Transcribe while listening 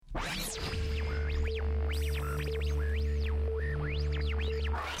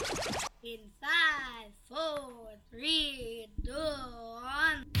4, 3, 2, 1.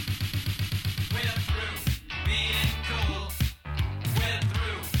 We're through being cool. We're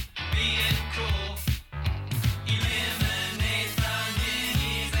through being cool. Eliminate the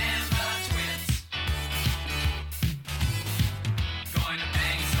ninnies and the twits. Going to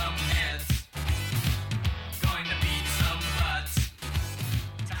bang some heads. Going to beat some butts.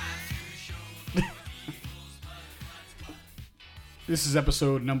 Time to show the people's blood. This is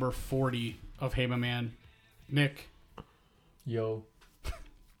episode number 40 of Hey My Man. Nick. Yo.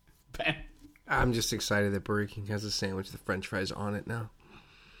 Ben. I'm just excited that Burger King has a sandwich with French fries on it now.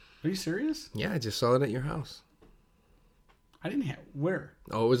 Are you serious? Yeah, I just saw it at your house. I didn't have... Where?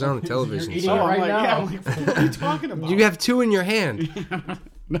 Oh, it was on the television. You're eating so- it right now. Yeah, I'm like, what are you talking about? You have two in your hand.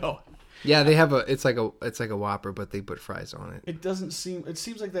 No. Yeah, they have it's like a Whopper, but they put fries on it. It doesn't seem... It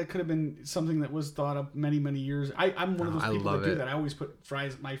seems like that could have been something that was thought of many, many years. I'm one of those I people love that do it. that. I always put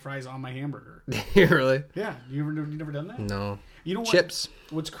my fries on my hamburger. Really? Yeah. You never done that? No. You know what? Chips.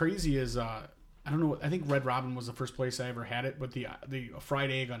 What's crazy is... I don't know. I think Red Robin was the first place I ever had it, but the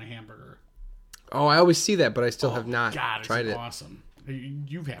fried egg on a hamburger. Oh, I always see that, but I still have not God, tried it's it. awesome.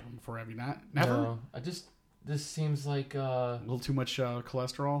 You've had them before, have you not? Never? No, this seems like, A little too much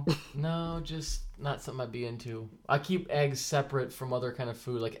cholesterol? no, just not something I'd be into. I keep eggs separate from other kind of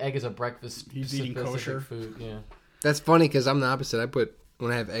food. Like egg is a breakfast He's eating specific kosher? food. Yeah. That's funny because I'm the opposite.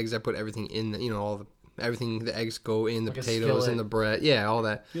 When I have eggs, I put everything in. Everything. The eggs go in the Like a potatoes and skillet. the bread. Yeah, all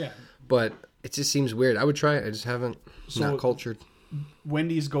that. Yeah. But it just seems weird. I would try it. I just haven't. So- Not cultured.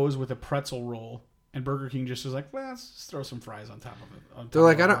 Wendy's goes with a pretzel roll, and Burger King just is like, well, let's just throw some fries on top of it. They're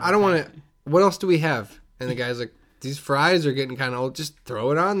like, I don't want to. What else do we have? And the guy's like, these fries are getting kind of old. Just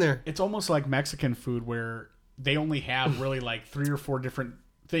throw it on there. It's almost like Mexican food where they only have really like 3 or 4 different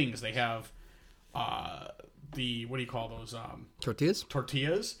things. They have what do you call those? Tortillas.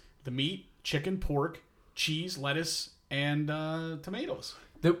 Tortillas, the meat, chicken, pork, cheese, lettuce, and tomatoes.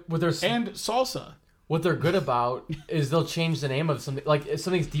 What they're And salsa. what they're good about is they'll change the name of something. Like if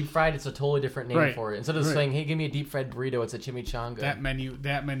something's deep fried, it's a totally different name Right. for it. Instead of Right. saying, "Hey, give me a deep fried burrito," it's a chimichanga. That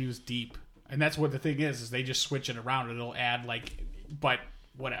menu's deep. And that's what the thing is they just switch it around and it'll add but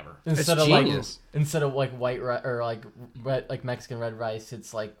whatever. Instead It's of genius. like white rice or like red, like Mexican red rice,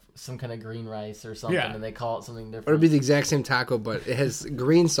 it's like some kind of green rice or something, Yeah. and they call it something Or it'd different. be the exact same taco, but it has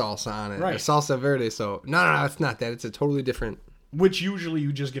green salsa on it. Right. Or salsa verde. So, no, it's not that. It's a totally different. Which usually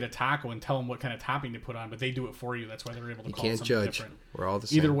you just get a taco and tell them what kind of topping to put on, but they do it for you. That's why they're able to You call it can't something judge. different. We're all the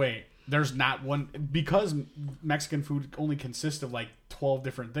same. Either way, there's not one because Mexican food only consists of like 12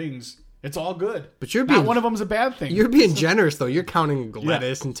 different things. It's all good. But you're not being- one of them's a bad thing. You're being generous, though. You're counting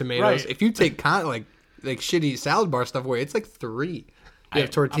lettuce and tomatoes. Right. If you take like shitty salad bar stuff away, it's like 3. You have I'm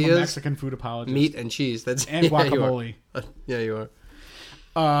a tortillas, Mexican food apologist. meat, and cheese. That's and yeah, you are. guacamole. Yeah, you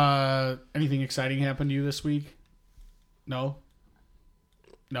are. Anything exciting happened to you this week? No.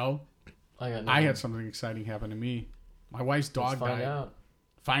 I had something exciting happen to me. My wife's dog Let's find died. out.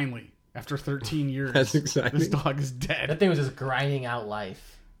 Finally, after 13 years. That's exciting. This dog is dead. That thing was just grinding out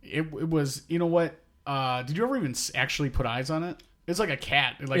life. It was, you know what? Did you ever even actually put eyes on it? It's like a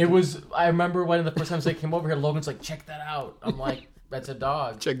cat. It was. I remember one of the first times they came over here. Logan's like, "Check that out." I'm like, "That's a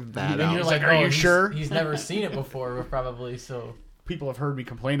dog." Check that And out. you're He's like, like, "Are you he's- sure?" He's never seen it before, probably. So People have heard me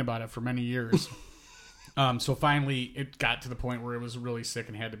complain about it for many years. So finally, it got to the point where it was really sick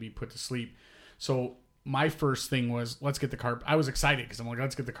and had to be put to sleep. So my first thing was, let's get the carpet. I was excited because I'm like,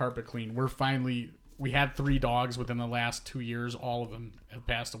 let's get the carpet clean. We had 3 dogs within the last 2 years. All of them have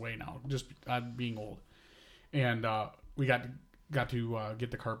passed away now, just being old. And we got to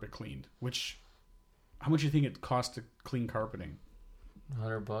get the carpet cleaned. Which, how much do you think it costs to clean carpeting?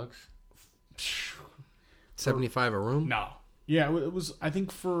 $100. 75 a room? No. Yeah, it was, I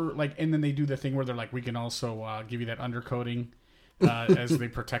think for like, and then they do the thing where they're like, we can also give you that undercoating as they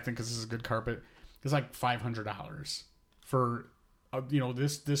protect it because this is a good carpet. It's like $500 for,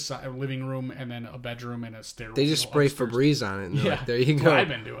 this living room and then a bedroom and a stairwell. They just spray upstairs. Febreze on it. And Yeah, like, there you that's go. what I've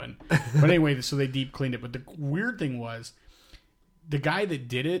been doing. But anyway, so they deep cleaned it. But the weird thing was, the guy that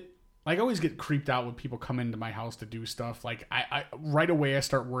did it, like, I always get creeped out when people come into my house to do stuff. Like, I right away I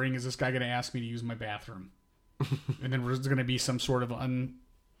start worrying, is this guy going to ask me to use my bathroom? And then there's going to be some sort of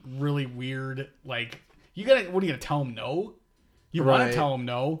really weird, like, what are you going to tell him no? You want Right. to tell him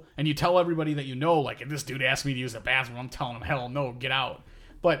no, and you tell everybody that you know, like, if this dude asked me to use the bathroom, I'm telling him, hell no, get out.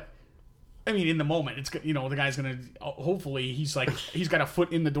 But, I mean, in the moment, it's, the guy's going to, hopefully, he's got a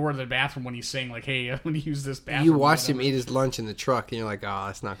foot in the door of the bathroom when he's saying, like, hey, I'm going to use this bathroom. You watched or him eat his lunch in the truck, and you're like, oh,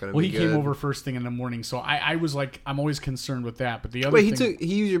 that's not going to Well, be he good. came over first thing in the morning, so I was like, I'm always concerned with that. But the other Wait, thing...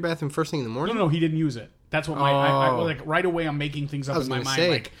 he used your bathroom first thing in the morning? No, he didn't use it. That's what my... I, Oh. like, right away, I'm making things up I was in my gonna mind. say.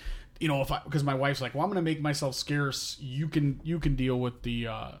 Like, because my wife's like, well, I'm going to make myself scarce. You can deal with the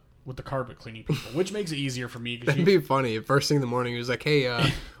carpet cleaning people, which makes it easier for me. That'd be funny. First thing in the morning, he was like, "Hey,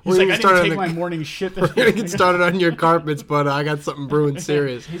 he's like, I didn't take my morning shit. We're gonna get started on your carpets, but I got something brewing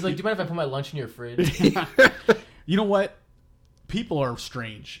serious." He's like, "Do you mind if I put my lunch in your fridge?" You know what? People are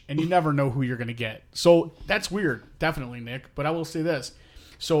strange, and you never know who you're going to get. So that's weird, definitely, Nick. But I will say this: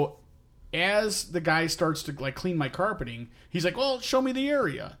 so as the guy starts to like clean my carpeting, he's like, "Well, show me the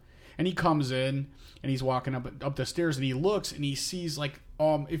area," and he comes in and he's walking up the stairs, and he looks and he sees like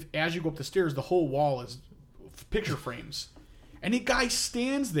if as you go up the stairs, the whole wall is picture frames, and the guy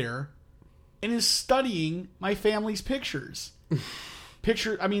stands there and is studying my family's pictures.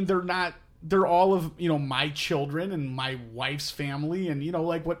 I mean, they're all of, my children and my wife's family and,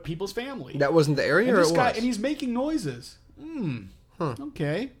 like what people's family. That wasn't the area, and or this it guy, was? and he's making noises. Huh.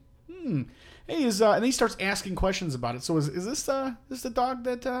 Okay. Hey, and he starts asking questions about it. So is this the dog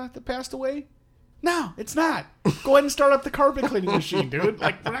that passed away? No, it's not. Go ahead and start up the carpet cleaning machine, dude.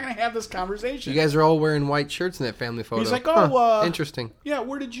 Like, we're not going to have this conversation. You guys are all wearing white shirts in that family photo. He's like, interesting. Yeah,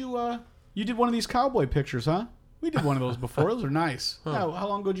 where did you did one of these cowboy pictures, huh? We did one of those before. Those are nice. How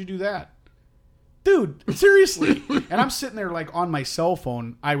long ago did you do that? Dude, seriously. And I'm sitting there like on my cell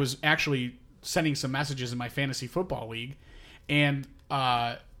phone. I was actually sending some messages in my fantasy football league. And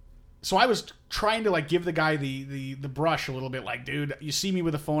so I was trying to like give the guy the brush a little bit, like, dude, you see me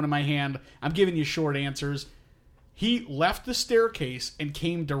with a phone in my hand. I'm giving you short answers. He left the staircase and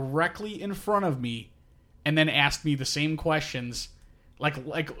came directly in front of me and then asked me the same questions. Like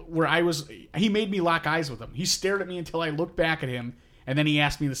where he made me lock eyes with him. He stared at me until I looked back at him, and then he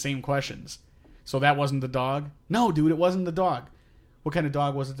asked me the same questions. So that wasn't the dog? No, dude, it wasn't the dog. What kind of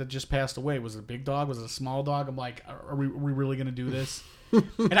dog was it that just passed away? Was it a big dog? Was it a small dog? I'm like, are we really going to do this?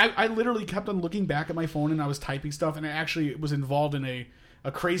 And I literally kept on looking back at my phone, and I was typing stuff, and I actually was involved in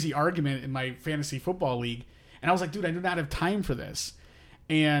a crazy argument in my fantasy football league. And I was like, dude, I do not have time for this.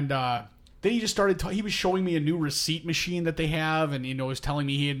 And then he just started he was showing me a new receipt machine that they have, and was telling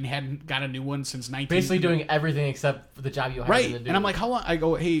me he hadn't got a new one since 19. Basically doing everything except for the job you hired him to do. And I'm like, how long? I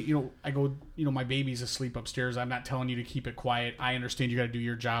go, hey, my baby's asleep upstairs. I'm not telling you to keep it quiet. I understand you got to do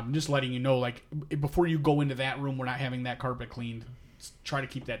your job. I'm just letting you know, like, before you go into that room, we're not having that carpet cleaned. Try to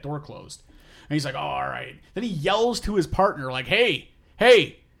keep that door closed. And he's like, oh, all right. Then he yells to his partner, like, hey,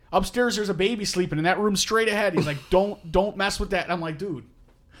 upstairs there's a baby sleeping in that room straight ahead. He's like, don't mess with that. And I'm like, dude.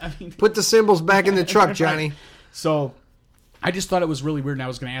 I mean, put the symbols back in the truck, Johnny. Right. So I just thought it was really weird, and I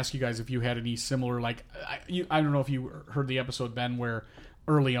was going to ask you guys if you had any similar, like, I don't know if you heard the episode, Ben, where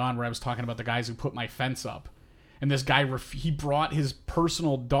early on where I was talking about the guys who put my fence up, and this guy, he brought his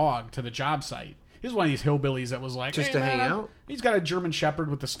personal dog to the job site. He's one of these hillbillies that was like, just hey, to man, hang out. He's got a German Shepherd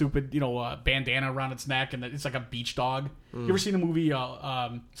with the stupid, bandana around its neck, and it's like a beach dog. You ever seen the movie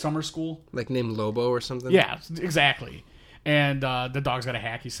Summer School? Like named Lobo or something? Yeah, exactly. And the dog's got a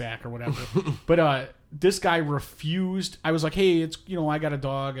hacky sack or whatever. But this guy refused. I was like, hey, it's, I got a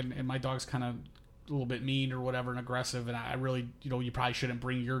dog, and my dog's kind of a little bit mean or whatever and aggressive, and I really, you probably shouldn't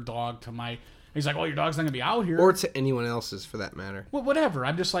bring your dog to my... He's like, oh, your dog's not going to be out here. Or to anyone else's, for that matter. Well, whatever.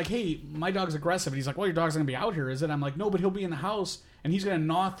 I'm just like, hey, my dog's aggressive. And he's like, well, your dog's not going to be out here, is it? I'm like, no, but he'll be in the house, and he's going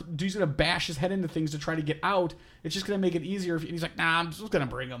to bash his head into things to try to get out. It's just going to make it easier. And he's like, nah, I'm just going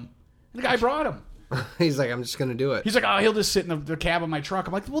to bring him. And the guy brought him. He's like, I'm just going to do it. He's like, oh, he'll just sit in the cab of my truck.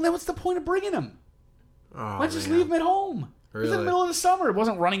 I'm like, well, then what's the point of bringing him? Oh, Why just leave him at home? Really? It was in the middle of the summer. It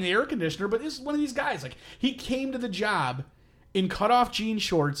wasn't running the air conditioner, but this is one of these guys. Like, he came to the job in cut-off jean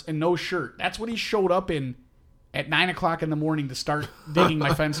shorts and no shirt. That's what he showed up in at 9 o'clock in the morning to start digging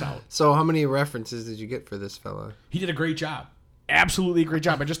my fence out. So how many references did you get for this fella? He did a great job. Absolutely a great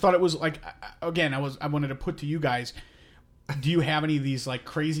job. I just thought it was like, again, I wanted to put to you guys, do you have any of these like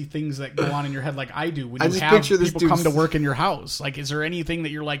crazy things that go on in your head like I do when you have people come to work in your house? Like, is there anything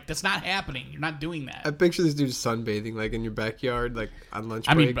that you're like, that's not happening? You're not doing that. I picture this dude sunbathing like in your backyard, like on lunch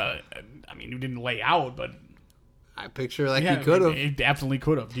break. I mean, you didn't lay out, but I picture like he could have. He definitely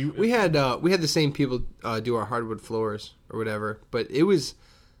could have. We had the same people do our hardwood floors or whatever, but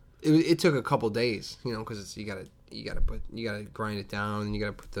it took a couple days, because you gotta grind it down and you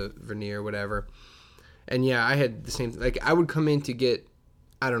gotta put the veneer or whatever. And yeah, I had the same. Like, I would come in to get,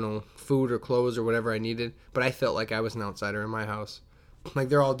 I don't know, food or clothes or whatever I needed, but I felt like I was an outsider in my house. Like,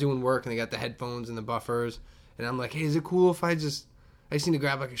 they're all doing work and they got the headphones and the buffers, and I'm like, hey, is it cool if I just need to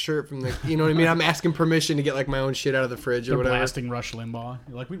grab like a shirt from the, you know what I mean? I'm asking permission to get like my own shit out of the fridge or whatever. Blasting Rush Limbaugh.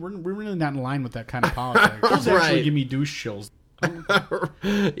 You're like, we're really not in line with that kind of politics. Those actually give me douche chills.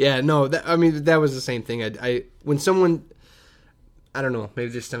 Yeah, no, that was the same thing. When someone, I don't know, maybe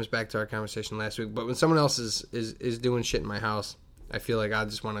this stems back to our conversation last week, but when someone else is doing shit in my house, I feel like I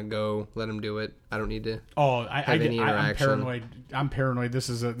just want to go, let them do it. I don't need to. Oh, have any I'm interaction. paranoid. I'm paranoid. This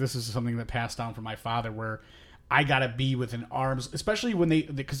is something that passed down from my father, where I gotta be within arms, especially when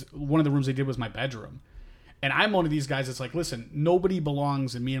because one of the rooms they did was my bedroom, and I'm one of these guys that's like, listen, nobody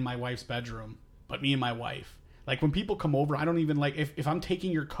belongs in me and my wife's bedroom, but me and my wife. Like when people come over, I don't even like if I'm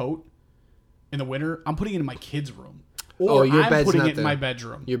taking your coat in the winter, I'm putting it in my kid's room, or your I'm bed's putting not it in my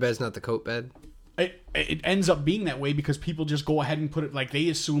bedroom. Your bed's not the coat bed. It ends up being that way because people just go ahead and put it like they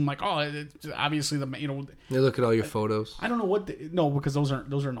assume like, oh, it's obviously They look at all your photos. I don't know no, because those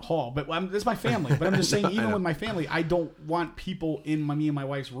aren't in the hall. But that's my family. But I'm just saying, even with my family, I don't want people in me and my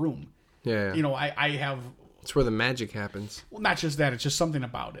wife's room. Yeah. I have. It's where the magic happens. Well, not just that; it's just something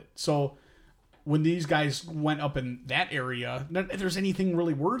about it. So when these guys went up in that area, not that there's anything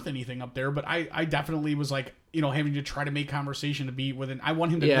really worth anything up there. But I definitely was like, having to try to make conversation to be within. I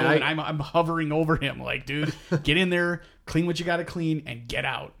want him to know that I'm hovering over him. Like, dude, get in there, clean what you got to clean, and get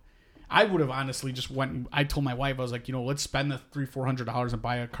out. I would have honestly just went. I told my wife, I was like, let's spend the $300-400 and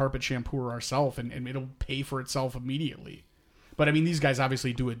buy a carpet shampooer ourselves, and it'll pay for itself immediately. But I mean, these guys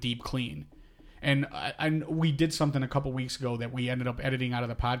obviously do a deep clean, and we did something a couple weeks ago that we ended up editing out of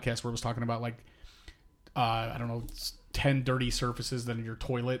the podcast where it was talking about like, I don't know, 10 dirty surfaces that in your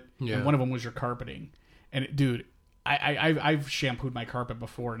toilet, and one of them was your carpeting. And dude, I've shampooed my carpet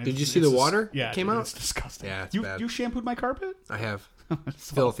before. And did you see the water? Yeah, came out. It's disgusting. Yeah, it's you bad. You shampooed my carpet? I have.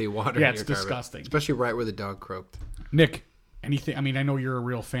 Filthy water. Yeah, in it's your carpet. disgusting. Especially right where the dog croaked. Nick, anything? I mean, I know you're a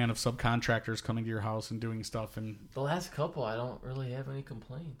real fan of subcontractors coming to your house and doing stuff. And The last couple, I don't really have any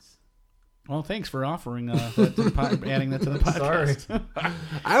complaints. well, thanks for offering that to the adding that to the podcast. Sorry.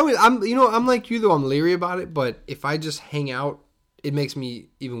 I'm like you though. I'm leery about it, but if I just hang out, it makes me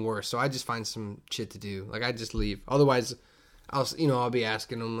even worse. So I just find some shit to do. Like I just leave. Otherwise, I'll be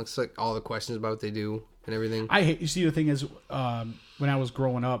asking them like all the questions about what they do and everything. You see, the thing is, when I was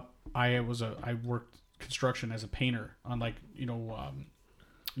growing up, I worked construction as a painter on like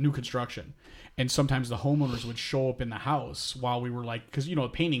new construction, and sometimes the homeowners would show up in the house while we were like, because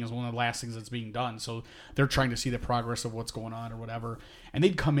painting is one of the last things that's being done, so they're trying to see the progress of what's going on or whatever, and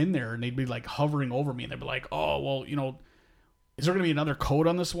they'd come in there and they'd be like hovering over me and they'd be like, oh well, is there gonna be another coat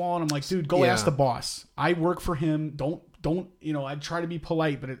on this wall? And I'm like, dude, go ask the boss. I work for him. Don't I try to be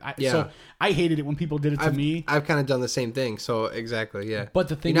polite, but so I hated it when people did it to me. I've kind of done the same thing. So exactly, yeah. But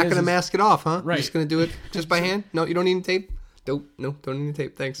the thing you're not going to mask it off, huh? Right. You're just going to do it just by hand? No, you don't need any tape? Nope, don't need any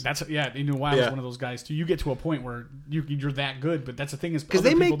tape. Thanks. That's I was one of those guys too. You get to a point where you're that good, but that's the thing is because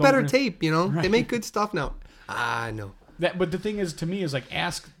they make better tape. Right. They make good stuff now. No. But the thing is, to me, is like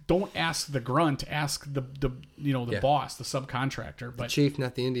don't ask the grunt, ask the boss, the subcontractor. But the chief,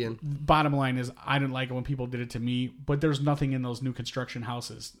 not the Indian. Bottom line is, I didn't like it when people did it to me. But there's nothing in those new construction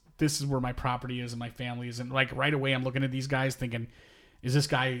houses. This is where my property is and my family is, and like right away, I'm looking at these guys thinking, is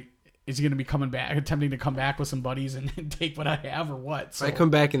he going to be coming back, attempting to come back with some buddies and take what I have or what? So, if I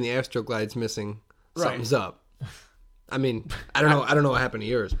come back and the Astroglide's missing, something's up. I mean, I don't know what happened to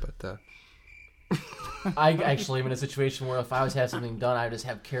yours, but. I actually am in a situation where if I was to have something done, I would just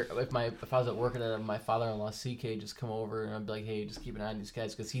have care. If I was at work and my father-in-law CK just come over and I'd be like, hey, just keep an eye on these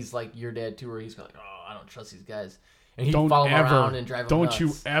guys because he's like your dad too, where he's like, oh, I don't trust these guys, and he'd follow him around and drive him nuts. Don't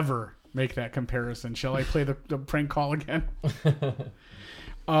you ever make that comparison. Shall I play the prank call again?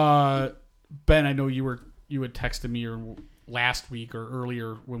 Ben, I know you had texted me last week or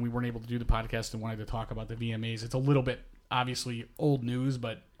earlier when we weren't able to do the podcast and wanted to talk about the VMAs. It's a little bit obviously old news,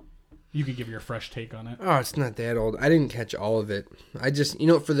 but you could give your fresh take on it. Oh, it's not that old. I didn't catch all of it. I just,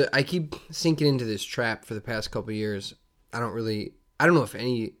 I keep sinking into this trap for the past couple of years. I don't know if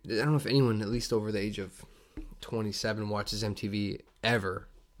anyone at least over the age of 27 watches MTV ever,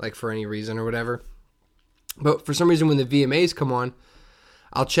 like for any reason or whatever. But for some reason, when the VMAs come on,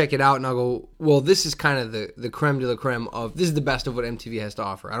 I'll check it out and I'll go, well, this is kind of the creme de la creme of, this is the best of what MTV has to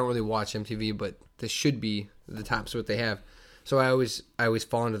offer. I don't really watch MTV, but this should be the tops of what they have. So I always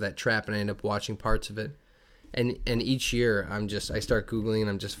fall into that trap and I end up watching parts of it. And each year I start Googling and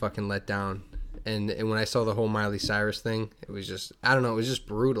I'm just fucking let down. And when I saw the whole Miley Cyrus thing, it was just, I don't know, it was just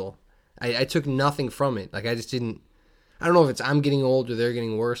brutal. I took nothing from it. Like I don't know if it's I'm getting old or they're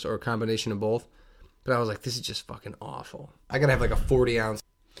getting worse or a combination of both. But I was like, this is just fucking awful. I gotta have like a 40-ounce.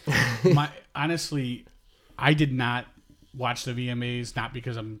 Honestly, I did not watch the VMAs, not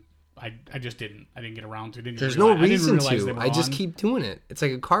because I just didn't. I didn't get around to it. There's no reason to. I just keep doing it. It's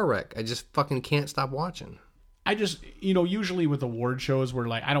like a car wreck. I just fucking can't stop watching. I just, usually with award shows where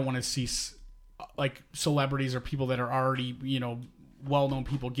like I don't want to see like celebrities or people that are already, well-known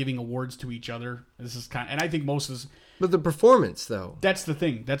people giving awards to each other. This is and I think most of But the performance, though. That's the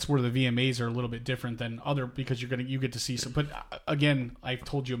thing. That's where the VMAs are a little bit different than other, because you get to see some. But again, I've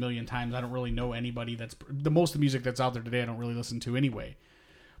told you a million times, I don't really know anybody that's most of the music that's out there today. I don't really listen to anyway.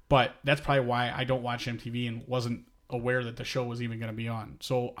 But that's probably why I don't watch MTV and wasn't aware that the show was even going to be on.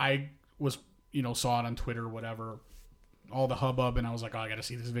 So I was, saw it on Twitter or whatever, all the hubbub, and I was like, oh, I got to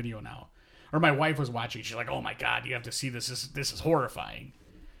see this video now. Or my wife was watching. She's like, oh my God, you have to see this. This is horrifying.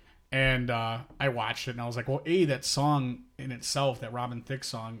 And I watched it, and I was like, well, that song in itself, that Robin Thicke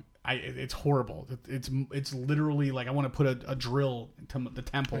song, it's horrible. It's literally like I want to put a drill into the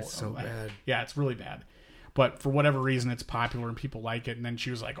temple. It's so bad. Yeah, it's really bad. But for whatever reason, it's popular and people like it. And then she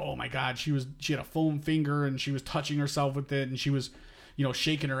was like, oh my God, she had a foam finger and she was touching herself with it, and she was,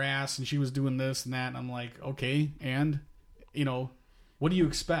 shaking her ass, and she was doing this and that. And I'm like, okay, and, what do you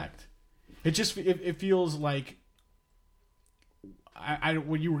expect? It feels like,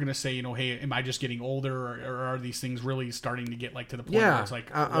 what you were going to say, hey, am I just getting older, or are these things really starting to get to the point where it's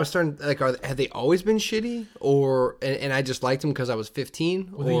like... I was starting, have they always been shitty? And I just liked them because I was 15?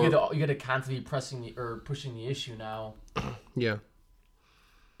 Well, then you got to constantly pushing the issue now. Yeah.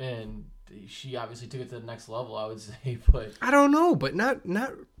 And she obviously took it to the next level, I would say, but... I don't know, but not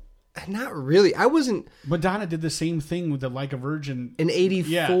really. I wasn't... Madonna did the same thing with the Like a Virgin in 84.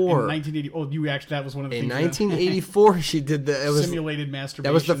 Yeah, in 1980. Oh, you actually, that was one of the in things. In 1984, she did the simulated masturbation.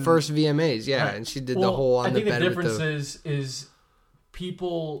 That was the first VMAs, yeah, right. And she did the whole on the bed. I think the difference is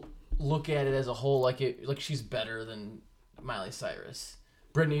people look at it as a whole like she's better than Miley Cyrus.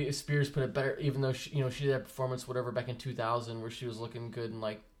 Britney Spears put it better, even though she did that performance whatever back in 2000 where she was looking good and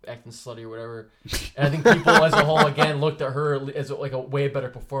acting slutty or whatever. And I think people as a whole again looked at her as a way better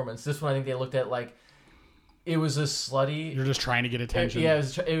performance. This one I think they looked at it was a slutty. You're just trying to get attention. Yeah,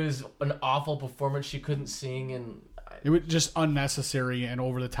 it was an awful performance. She couldn't sing, and it was just unnecessary and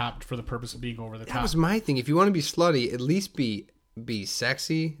over the top for the purpose of being over the top. That was my thing. If you want to be slutty, at least be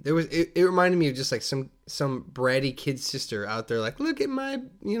sexy. It reminded me of just some bratty kid sister out there look at my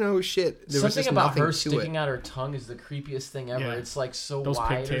shit. There something was about her sticking out her tongue is the creepiest thing ever. Yeah. It's so those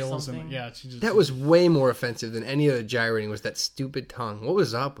wide pigtails or something. And that was way more offensive than any other gyrating. Was that stupid tongue? What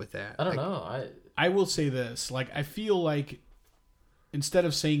was up with that? I don't know. I will say this, I feel like instead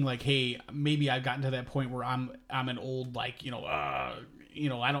of saying hey, maybe I've gotten to that point where I'm an old I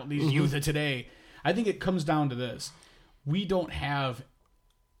don't these youth of today. I think it comes down to this. We don't have,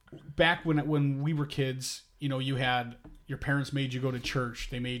 back when we were kids, you had, your parents made you go to church,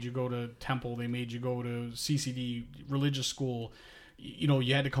 they made you go to temple, they made you go to CCD, religious school,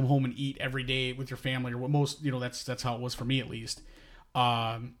 you had to come home and eat every day with your family, or what most, that's how it was for me at least.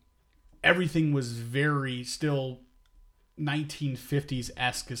 Everything was very still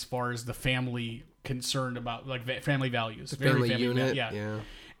 1950s-esque as far as the family concerned about, family values. The family unit, yeah.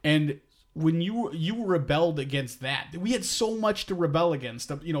 And when you rebelled against that, we had so much to rebel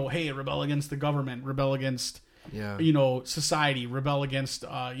against. Hey, rebel against the government, rebel against society, rebel against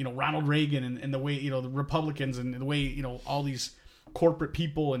Ronald Reagan and the way the Republicans and the way all these corporate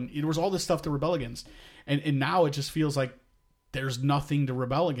people, and there was all this stuff to rebel against. And now it just feels like there's nothing to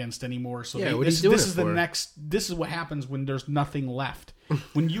rebel against anymore. So this is what happens when there's nothing left.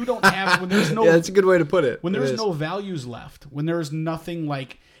 When you don't have, when there's no, yeah, that's a good way to put it. When there's no values left, when there's nothing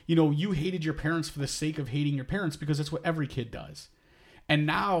you hated your parents for the sake of hating your parents because that's what every kid does. And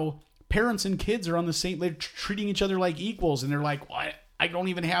now parents and kids are on the same, they're treating each other like equals, and they're like, well, I don't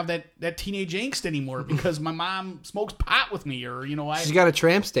even have that teenage angst anymore because my mom smokes pot with me, or she's got a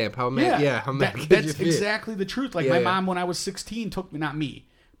tramp stamp. How mad? Yeah, how mad? That's exactly the truth. My mom, when I was 16, took me, not me,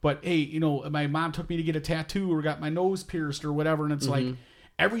 but hey, my mom took me to get a tattoo or got my nose pierced or whatever, and it's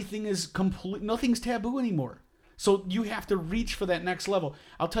everything is complete. Nothing's taboo anymore. So you have to reach for that next level.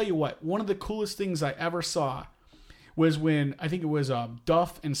 I'll tell you what, one of the coolest things I ever saw was when, I think it was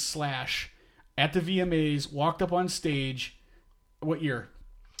Duff and Slash at the VMAs walked up on stage. What year?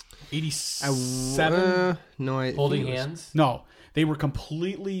 87? No, holding hands? No. They were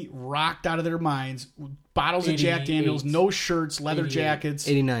completely rocked out of their minds. Bottles of Jack Daniels, no shirts, leather jackets.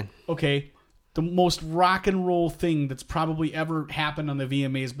 89. Okay. The most rock and roll thing that's probably ever happened on the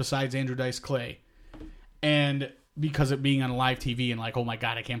VMAs besides Andrew Dice Clay. And because it being on live TV and oh my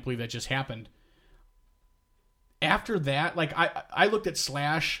God, I can't believe that just happened. After that, I looked at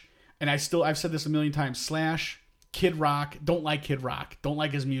Slash, and I've said this a million times, Slash, Kid Rock, don't like Kid Rock, don't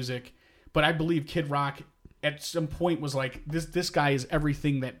like his music, but I believe Kid Rock at some point was this guy is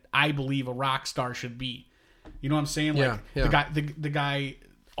everything that I believe a rock star should be. You know what I'm saying? The guy,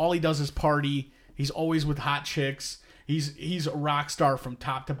 all he does is party, he's always with hot chicks. He's a rock star from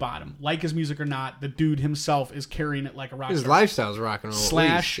top to bottom. Like his music or not, the dude himself is carrying it like a rock star. His lifestyle's rock and roll.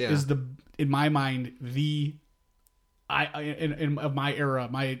 Slash is in my mind, the in of my era,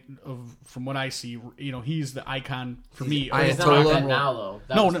 from what I see, he's the icon for me. He's not like that now, though.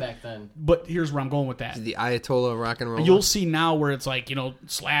 That was back then. But here's where I'm going with that. The Ayatollah of rock and roll. You'll see now where it's like,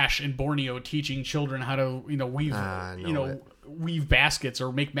 Slash in Borneo teaching children how to, weave, weave baskets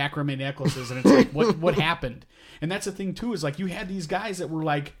or make macrame necklaces, and it's like, what happened? And that's the thing too, is like you had these guys that were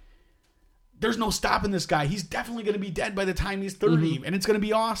like, there's no stopping this guy. He's definitely going to be dead by the time he's 30, and it's going to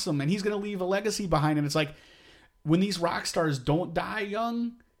be awesome, and he's going to leave a legacy behind him. It's like, when these rock stars don't die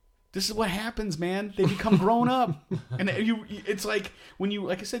young, this is what happens, man. They become grown up, and it's like when you,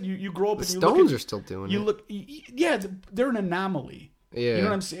 like I said, you grow up. The and you Stones are still doing it. They're an anomaly. Yeah, you know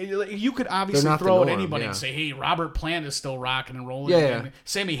what I'm saying. Like, you could obviously throw at anybody and say, "Hey, Robert Plant is still rocking and rolling." Yeah, and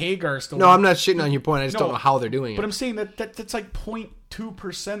Sammy Hagar is still. No, I'm not shitting on your point. I just don't know how they're doing it. But I'm saying that's like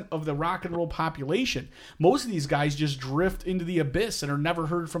 0.2% of the rock and roll population. Most of these guys just drift into the abyss and are never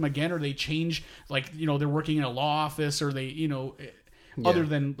heard from again, or they change. Like they're working in a law office, or they other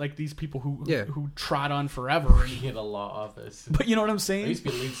than like these people who trot on forever in a law office. But you know what I'm saying? I used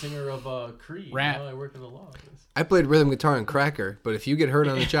to be lead singer of Creed. Rat. I worked in the law office. I played rhythm guitar and cracker, but if you get hurt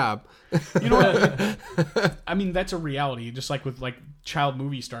on the job, you know what? I mean, that's a reality. Just like with child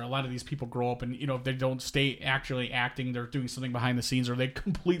movie star, a lot of these people grow up and if they don't stay actually acting, they're doing something behind the scenes, or they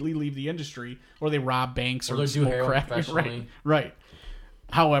completely leave the industry, or they rob banks, or they do heroin crack. professionally. Right.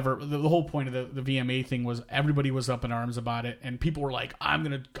 However, the whole point of the VMA thing was everybody was up in arms about it, and people were like, "I'm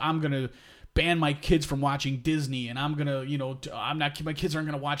gonna ban my kids from watching Disney, and I'm gonna, my kids aren't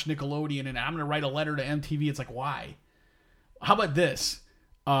gonna watch Nickelodeon, and I'm gonna write a letter to MTV." It's like, why? How about this?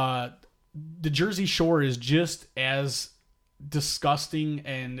 The Jersey Shore is just as disgusting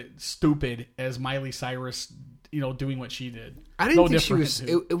and stupid as Miley Cyrus, doing what she did. I didn't think she was.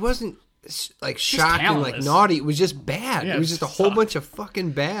 It wasn't like shocking, like naughty. It was just bad. Yeah, it was just a whole bunch of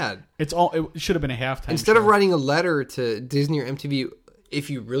fucking bad. It should have been a halftime Instead show. of writing a letter to Disney or MTV,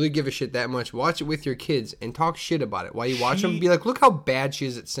 if you really give a shit that much, watch it with your kids and talk shit about it while you watch them. Be like, look how bad she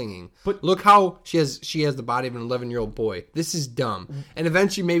is at singing. But look how she has the body of an 11-year-old boy. This is dumb. And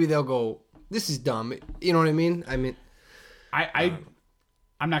eventually, maybe they'll go, "This is dumb." You know what I mean? I mean,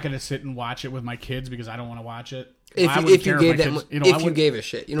 I'm not going to sit and watch it with my kids because I don't want to watch it. If you gave a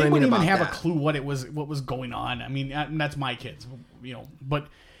shit, you know what I mean? They wouldn't even about have that. a clue what was going on. I mean, that's my kids, But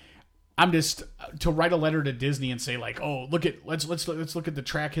I'm just to write a letter to Disney and say like, "Oh, let's look at the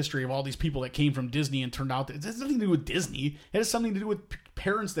track history of all these people that came from Disney and turned out that it has nothing to do with Disney. It has something to do with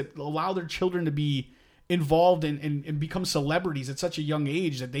parents that allow their children to be involved and become celebrities at such a young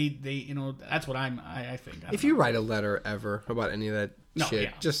age that they that's what I think. If you write a letter ever about any of that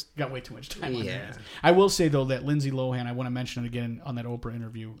shit, just got way too much time on your hands. I will say though that Lindsay Lohan, I want to mention it again on that Oprah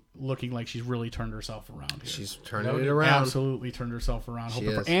interview, looking like she's really turned herself around here. She's turning it around. Absolutely turned herself around. She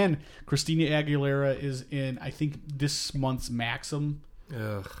is. And Christina Aguilera is in, I think, this month's Maxim.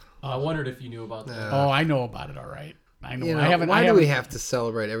 Ugh. I wondered if you knew about that. Oh, I know about it. All right. I know. Why do we have to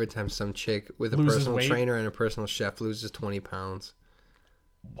celebrate every time some chick with a personal weight? trainer and a personal chef loses 20 pounds?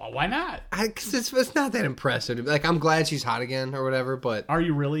 Well, why not? Because it's not that impressive. Like, I'm glad she's hot again or whatever, but... Are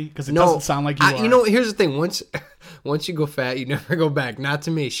you really? Because it doesn't sound like you are. You know, here's the thing. Once you go fat, you never go back. Not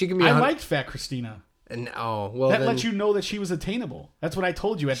to me. She can be... I liked fat Christina. And that lets you know that she was attainable. That's what I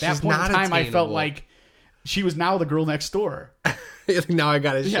told you. At that point in time, attainable. I felt like she was now the girl next door. Now I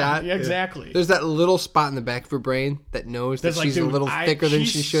got a shot. Yeah, exactly. There's that little spot in the back of her brain that knows that she's a little thicker than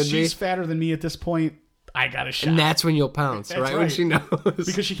she should be. She's fatter than me at this point. I got a shot. And that's when you'll pounce, right? When she knows.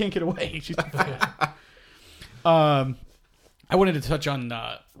 Because she can't get away. She's too fat. I wanted to touch on,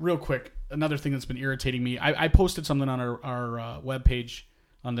 real quick, another thing that's been irritating me. I posted something on our webpage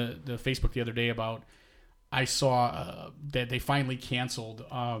on the Facebook the other day about, I saw that they finally canceled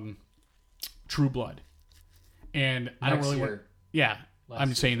True Blood. And I don't really want... Yeah. I'm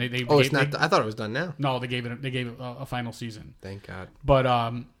just saying they Oh, it's not... I thought it was done now. No, they gave it a final season. Thank God. But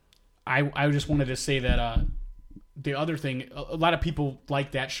I just wanted to say that the other thing, a lot of people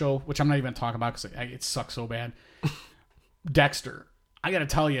like that show, which I'm not even talking about because it sucks so bad. Dexter. I got to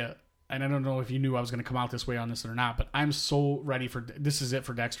tell you, and I don't know if you knew I was going to come out this way on this or not, but I'm so ready for... This is it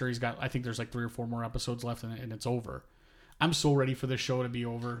for Dexter. I think there's like 3 or 4 more episodes left and it's over. I'm so ready for this show to be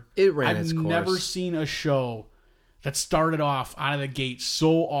over. It ran its course. I've never seen a show that started off out of the gate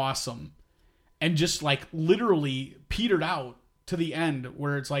so awesome and just like literally petered out to the end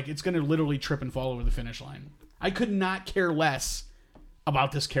where it's like it's going to literally trip and fall over the finish line. I could not care less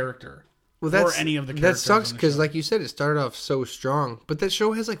about this character or any of the characters. That sucks because, like you said, it started off so strong, but that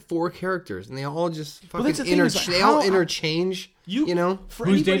show has like 4 characters and they all just fucking interchange. You know,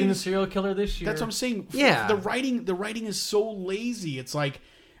 who's dating the serial killer this year? That's what I'm saying. Yeah, the writing is so lazy. It's like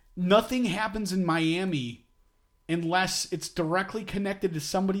nothing happens in Miami unless it's directly connected to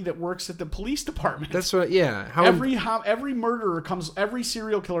somebody that works at the police department. That's what. Yeah. Every murderer every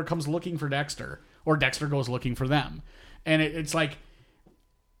serial killer comes looking for Dexter, or Dexter goes looking for them, and it's like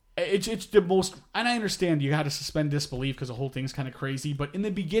it's the most. And I understand you got to suspend disbelief because the whole thing's kind of crazy, but in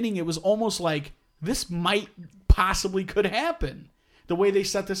the beginning it was almost like this might possibly could happen. The way they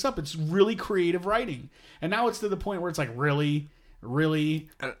set this up, it's really creative writing, and now it's to the point where it's like really.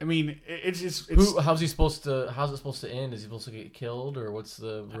 I mean, how's it supposed to end? Is he supposed to get killed, or what's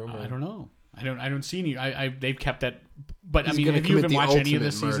the rumor? I don't know. I don't see any. They've kept that. But He's I mean, gonna have you even commit the watched any of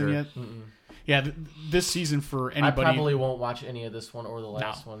this ultimate season murder. yet? Yeah, this season for anybody. I probably won't watch any of this one or the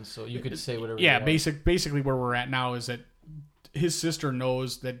last one. So you could say whatever. Yeah, you want. basically where we're at now is that his sister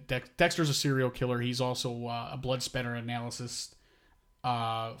knows that Dexter's a serial killer. He's also a blood spatter analysis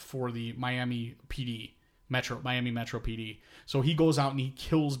for the Miami Metro PD. So he goes out and he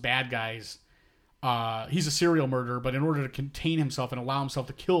kills bad guys. He's a serial murderer, but in order to contain himself and allow himself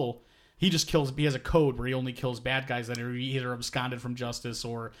to kill, he just kills. He has a code where he only kills bad guys that are either absconded from justice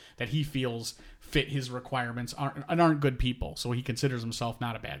or that he feels fit his requirements aren't good people. So he considers himself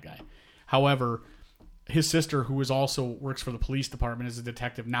not a bad guy. However, his sister, who also works for the police department as a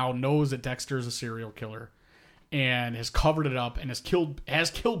detective, now knows that Dexter is a serial killer and has covered it up and has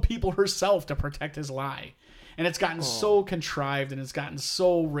killed people herself to protect his lie. And it's gotten so contrived and it's gotten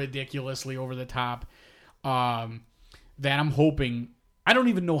so ridiculously over the top that I'm hoping... I don't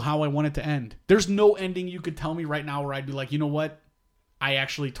even know how I want it to end. There's no ending you could tell me right now where I'd be like, you know what? I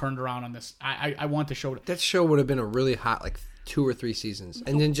actually turned around on this. I want the show to... That show would have been a really hot, 2 or 3 seasons.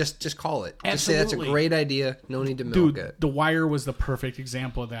 And then just call it. Just say that's a great idea. No need to milk it. The Wire was the perfect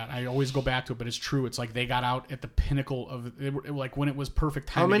example of that. I always go back to it, but it's true. It's like they got out at the pinnacle of... Like when it was perfect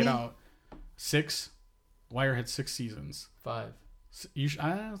time to get out. 6? Wire had 6 seasons. 5. I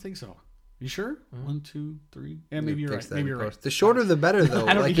don't think so. You sure? 1, 2, 3. Yeah, maybe you're right. Maybe you're right. The shorter the better, though.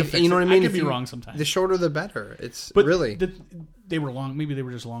 I don't need to fix you know it. what I mean? I could be wrong sometimes. The shorter the better. It's but really. They were long. Maybe they were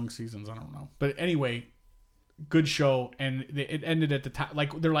just long seasons. I don't know. But anyway, good show, and it ended at the top.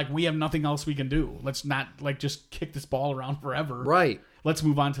 Like they're like, we have nothing else we can do. Let's not just kick this ball around forever. Right. Let's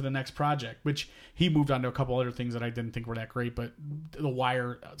move on to the next project. Which he moved on to a couple other things that I didn't think were that great. But The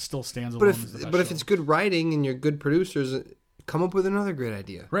Wire still stands alone as the best if show. it's good writing and you're good producers, come up with another great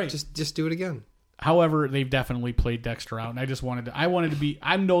idea. Right. Just do it again. However, they've definitely played Dexter out, and I wanted to be.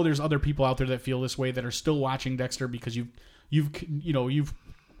 I know there's other people out there that feel this way that are still watching Dexter because you've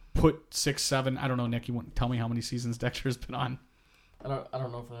put 6, 7. I don't know, Nick. You want to tell me how many seasons Dexter's been on? I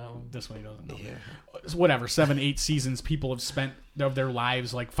don't know for that one. This one he doesn't know. Yeah. Whatever, 7, 8 seasons people have spent of their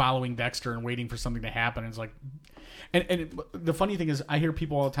lives like following Dexter and waiting for something to happen. And it's like, and the funny thing is, I hear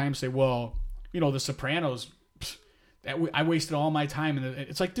people all the time say, "Well, The Sopranos, I wasted all my time," and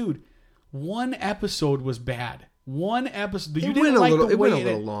it's like, dude. One episode was bad. One episode. You didn't like the way it went a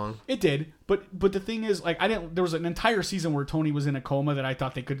little long. It did, but the thing is, like, I didn't. There was an entire season where Tony was in a coma that I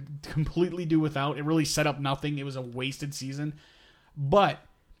thought they could completely do without. It really set up nothing. It was a wasted season. But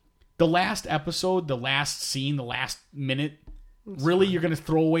the last episode, the last scene, the last minute, really, you're going to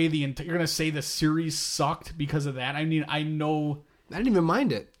throw away the. You're going to say the series sucked because of that. I mean, I know. I didn't even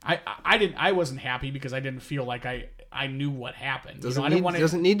mind it. I didn't. I wasn't happy because I didn't feel like I knew what happened. It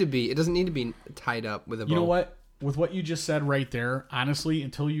doesn't need to be tied up with a bow. You know what? With what you just said right there, honestly,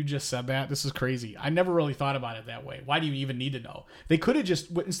 until you just said that, this is crazy. I never really thought about it that way. Why do you even need to know? They could have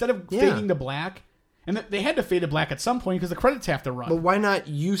just, instead of fading to black, and they had to fade to black at some point because the credits have to run. But why not?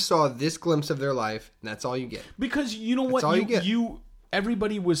 You saw this glimpse of their life, and that's all you get. Because you know what? That's all you get.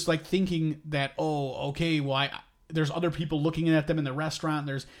 Everybody was like thinking that, there's other people looking at them in the restaurant.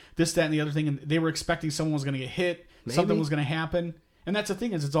 There's this, that, and the other thing, and they were expecting someone was going to get hit. Maybe. Something was going to happen. And that's the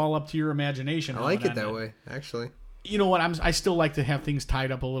thing, is it's all up to your imagination. I like it that way, actually. You know what? I still like to have things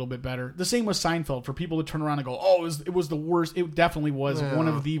tied up a little bit better. The same with Seinfeld, for people to turn around and go, it was the worst. It definitely was one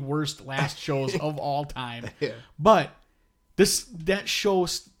of the worst last shows of all time. Yeah. But that show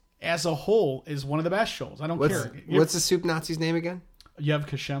as a whole is one of the best shows. I don't care. What's the soup Nazi's name again? Yev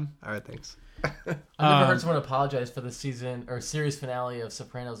Kashem. All right, thanks. I've never heard someone apologize for the season or series finale of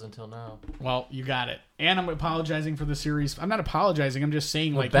Sopranos until now. Well, you got it. And I'm apologizing for the series. I'm not apologizing. I'm just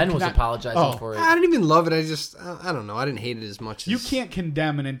saying, Ben was apologizing for it. I didn't even love it. I don't know. I didn't hate it as much. You can't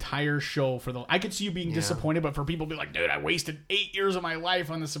condemn an entire show for I could see you being disappointed, but for people to be like, dude, I wasted 8 years of my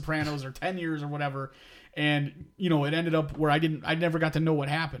life on The Sopranos or 10 years or whatever, and it ended up where I never got to know what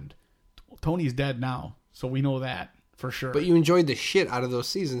happened. Tony's dead now, so we know that. For sure. But you enjoyed the shit out of those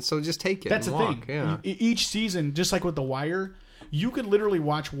seasons, so just take it. That's and the walk. thing. Yeah. Each season, just like with The Wire, You could literally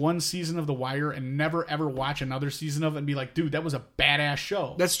watch one season of The Wire and never ever watch another season of it and be like, dude, that was a badass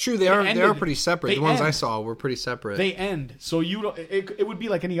show. That's true. They are pretty separate. The ones I saw were pretty separate. They end. So it would be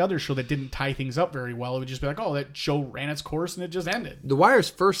like any other show that didn't tie things up very well. It would just be like, oh, that show ran its course and it just ended. The Wire's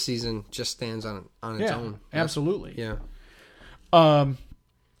first season just stands on its own. Absolutely. Yeah.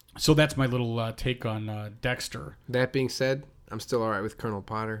 So that's my little take on Dexter. That being said, I'm still all right with Colonel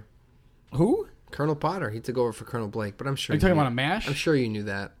Potter. Who? Colonel Potter. He took over for Colonel Blake, but I'm sure Are you talking about a MASH? I'm sure you knew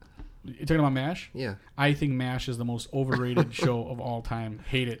that. You talking about MASH? Yeah. I think MASH is the most overrated show of all time.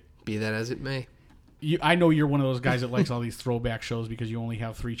 Hate it. Be that as it may. I know you're one of those guys that likes all these throwback shows because you only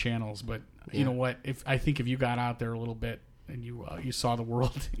have 3 channels. But you know what? I think if you got out there a little bit and you saw the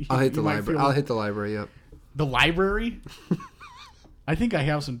world, I'll hit the library. I'll hit the library. Yep. The library? I think I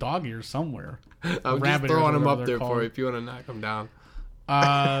have some dog ears somewhere. I'm just throwing them up there for you if you want to knock them down.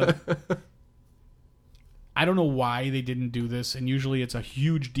 I don't know why they didn't do this, and usually it's a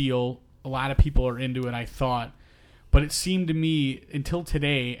huge deal. A lot of people are into it, I thought. But it seemed to me, until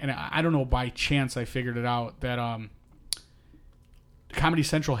today, and I don't know, by chance I figured it out, that Comedy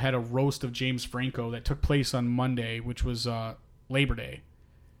Central had a roast of James Franco that took place on Monday, which was Labor Day.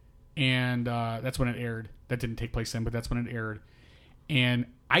 And that's when it aired. That didn't take place then, but that's when it aired. And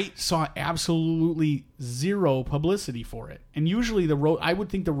I saw absolutely zero publicity for it. And usually I would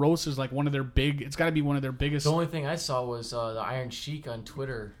think the roast is like one of their it's got to be one of their biggest. The only thing I saw was the Iron Sheik on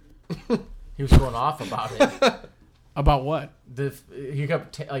Twitter. He was going off about it. About what? He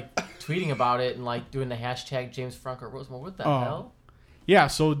kept tweeting about it and like doing the hashtag James Franco roast. Well, what the hell? Yeah,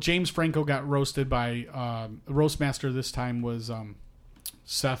 so James Franco got roasted by Roastmaster this time was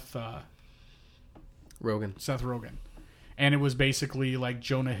Seth Rogen. And it was basically like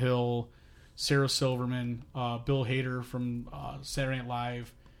Jonah Hill, Sarah Silverman, Bill Hader from Saturday Night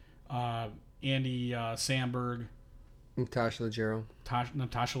Live, Andy Samberg, Natasha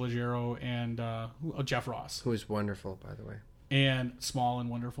Leggero, and Jeff Ross. Who is wonderful, by the way. And Small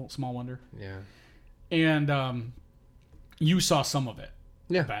Wonder. Yeah. And you saw some of it.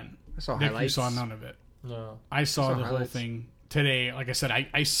 Yeah. Ben. I saw Nick, highlights. You saw none of it. No. I saw the whole thing today. Like I said,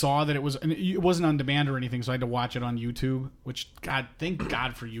 I saw that it wasn't on demand or anything, so I had to watch it on YouTube, which, thank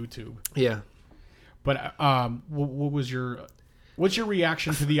God for YouTube. Yeah. But what's your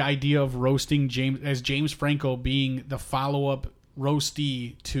reaction to the idea of roasting James Franco being the follow-up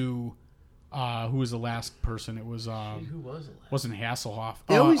roastee to who was the last person? It was who was it? Wasn't Hasselhoff.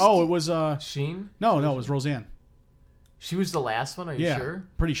 It was Sheen? No, it was Roseanne. She was the last one. Are you sure?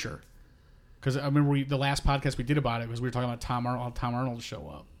 Pretty sure. Because I remember the last podcast we did about it was we were talking about Tom Arnold showed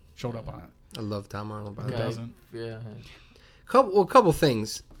up on it. I love Tom Arnold. By the way, doesn't. Yeah. A couple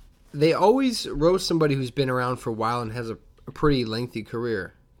things. They always roast somebody who's been around for a while and has a pretty lengthy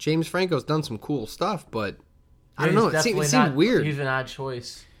career. James Franco's done some cool stuff, but I don't know. It seemed weird. He's an odd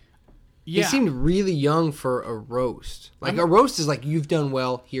choice. Yeah. He seemed really young for a roast. Like a roast is like, you've done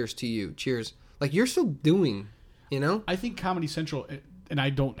well. Here's to you. Cheers. Like you're still doing. You know. I think Comedy Central, and I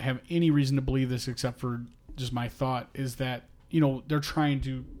don't have any reason to believe this except for just my thought, is that they're trying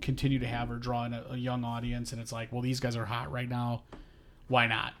to continue to have or draw in a young audience, and it's like, well, these guys are hot right now. Why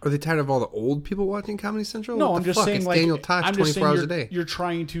not? Are they tired of all the old people watching Comedy Central? No, I'm just saying, it's like, Daniel Tosh 24 hours a day. You're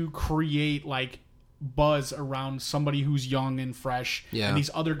trying to create like buzz around somebody who's young and fresh, and these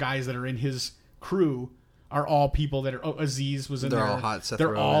other guys that are in his crew are all people that are. Aziz was in there. They're all hot.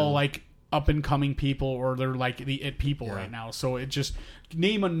 They're all like up and coming people, or they're like the it people right now. So it just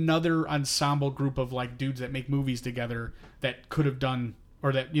name another ensemble group of like dudes that make movies together that could have done,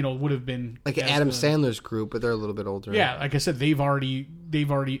 or that would have been like Adam Sandler's group, but they're a little bit older. Yeah, like I said, they've already,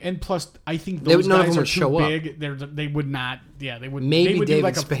 and plus I think those guys are too big. They would not. Yeah, they would. Maybe they would David do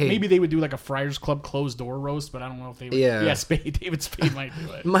like Spade. Maybe they would do like a Friars Club closed door roast, but I don't know if they would. Yeah, Spade. David Spade might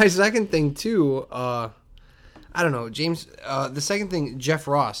do it. My second thing too. I don't know, James. The second thing, Jeff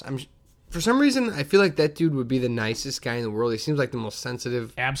Ross. For some reason, I feel like that dude would be the nicest guy in the world. He seems like the most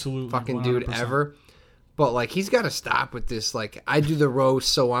sensitive, absolutely fucking 100%. Dude ever. But like, he's got to stop with this. Like, I do the roast,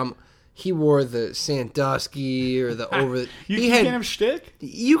 so he wore the Sandusky or the over. You can't have shtick.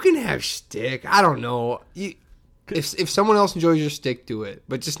 You can have shtick. I don't know. If someone else enjoys your shtick, do it.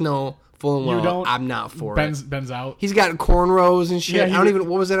 But just know full and well, I'm not for it. Ben's out. He's got cornrows and shit. Yeah, what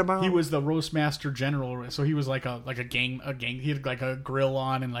was that about? He was the Roastmaster General, so he was like a gang. He had like a grill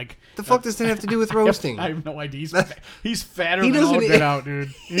on and like. The fuck does that have to do with roasting? I have no idea. He's fatter than all get out, dude.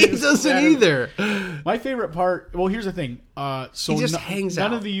 He doesn't either. My favorite part. Well, here's the thing. So he just hangs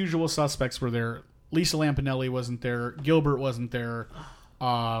out. None of the usual suspects were there. Lisa Lampanelli wasn't there. Gilbert wasn't there.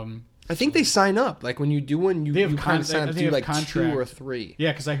 I think they sign up. Like when you do one, you kind of sign up to like contract. 2 or 3.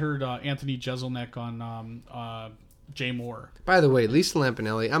 Yeah, because I heard Anthony Jeselnik on Jay Moore. By the way, Lisa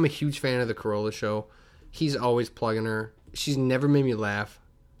Lampanelli, I'm a huge fan of the Corolla show. He's always plugging her. She's never made me laugh.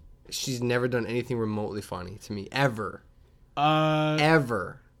 She's never done anything remotely funny to me, ever.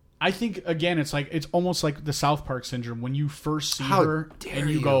 Ever. I think, again, it's almost like the South Park syndrome. When you first see her and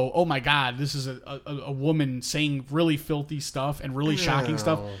you you. go, oh my God, this is a woman saying really filthy stuff and really shocking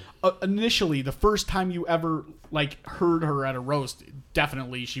stuff. Initially, the first time you ever heard her at a roast,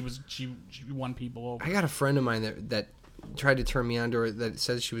 definitely she won people over. I got a friend of mine that tried to turn me on to her that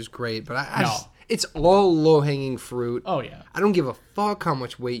says she was great, but I No. just, it's all low-hanging fruit. Oh, yeah. I don't give a fuck how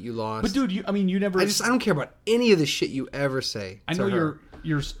much weight you lost. But, dude, you never... I don't care about any of the shit you ever say. I know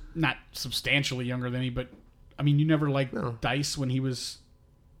you're not substantially younger than me, but, I mean, you never liked Dice when he was...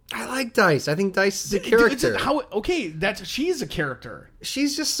 I like Dice. I think Dice is a character. She's a character.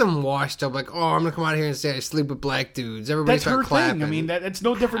 She's just some washed up, like, oh, I'm going to come out here and say I sleep with black dudes. Everybody That's start her clapping. thing. I mean, it's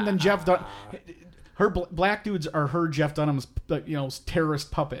no different than Jeff Dunham. Her black dudes are her Jeff Dunham's,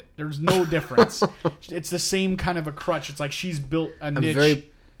 terrorist puppet. There's no difference. It's the same kind of a crutch. It's like she's built a niche.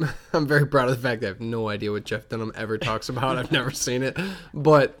 I'm very proud of the fact that I have no idea what Jeff Dunham ever talks about. I've never seen it.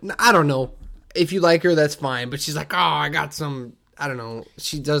 But I don't know. If you like her, that's fine. But she's like, oh, I got some, I don't know.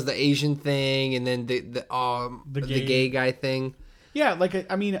 She does the Asian thing and then the gay guy thing. Yeah,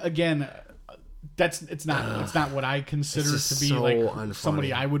 again, it's not what I consider to be so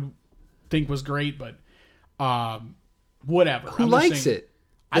somebody I would think was great, but whatever. Who likes it?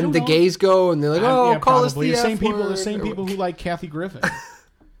 I don't And the know. gays go and they're like, oh, call us the same F people. The word. same people who like Kathy Griffin.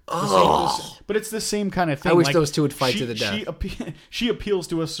 But it's the same kind of thing. I wish those two would fight to the death. She appeals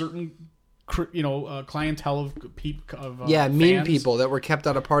to a certain, clientele of people. Mean fans. people that were kept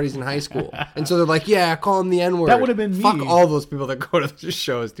out of parties in high school. And so they're like, yeah, call them the N-word. That would have been me. Fuck all those people that go to the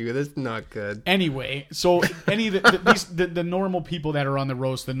shows, dude. That's not good. Anyway, so any of the normal people that are on the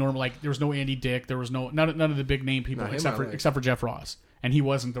roast, the normal, there was no Andy Dick, there was none of the big name people except for Jeff Ross, and he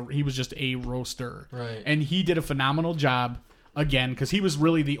wasn't he was just a roaster, right? And he did a phenomenal job again because he was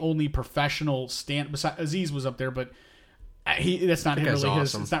really the only professional besides Aziz was up there, but that's not really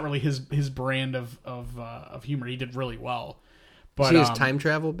awesome. it's not really his brand of humor. He did really well, but See his time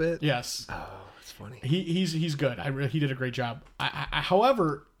travel bit? Yes. Oh, that's funny. He's good. He did a great job.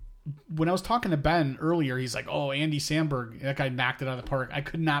 However, when I was talking to Ben earlier, he's like, "Oh, Andy Samberg, that guy knocked it out of the park." I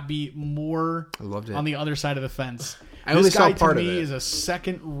could not be more I loved it. on the other side of the fence. I only this guy saw part to of me it. is a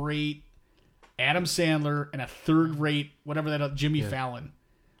second-rate Adam Sandler and a third-rate whatever that Jimmy Fallon.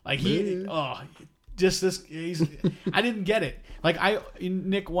 Like just this. I didn't get it.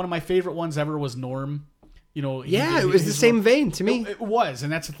 Nick, one of my favorite ones ever was Norm. It was the same vein to me. It was,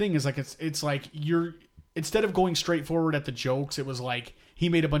 and that's the thing is it's like you're instead of going straight forward at the jokes, it was like he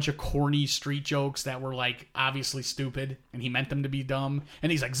made a bunch of corny street jokes that were obviously stupid, and he meant them to be dumb.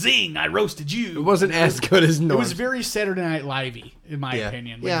 And he's like, "Zing! I roasted you." It wasn't as good as Norm. It was very Saturday Night Live-y, in my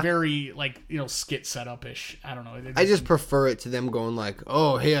opinion. Very skit setup ish. I don't know. I just prefer it to them going like,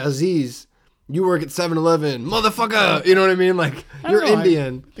 "Oh, hey Aziz, you work at 7-Eleven, motherfucker." You know what I mean? Like you're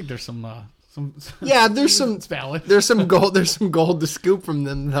Indian. I think there's some. Yeah, there's some. It's valid. There's some gold. There's some gold to scoop from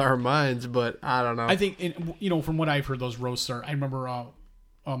them in our minds, but I don't know. I think from what I've heard, those roasts are. I remember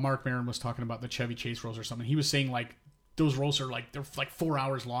Mark Maron was talking about the Chevy Chase roast or something. He was saying those roasts are they're 4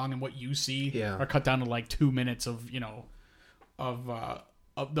 hours long, and what you see are cut down to 2 minutes of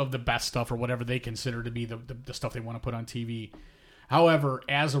of the best stuff or whatever they consider to be the stuff they want to put on TV. However,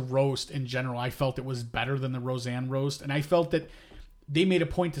 as a roast in general, I felt it was better than the Roseanne roast, and I felt that they made a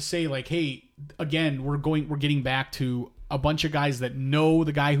point to say hey, again, we're getting back to a bunch of guys that know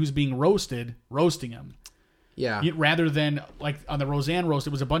the guy who's being roasting him. Yeah. Rather than on the Roseanne roast, it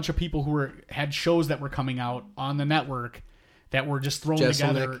was a bunch of people who had shows that were coming out on the network that were just thrown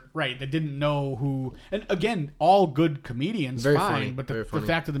together, right? That didn't know who. And again, all good comedians, Very fine. funny. But Very the funny.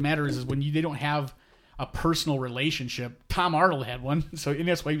 fact of the matter is when they don't have a personal relationship. Tom Arnold had one, and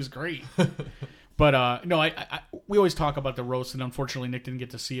that's why he was great. But no, we always talk about the roast, and unfortunately, Nick didn't get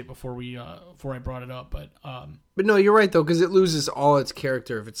to see it before I brought it up. But no, you're right though, because it loses all its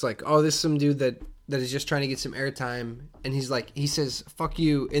character if it's like, oh, this is some dude that is just trying to get some airtime, and he says "fuck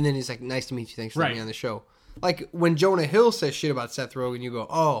you," and then he's like, "Nice to meet you, thanks for having me on the show." Like when Jonah Hill says shit about Seth Rogen, you go,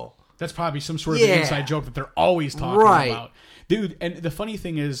 "Oh, that's probably some sort of an inside joke that they're always talking about." Dude, and the funny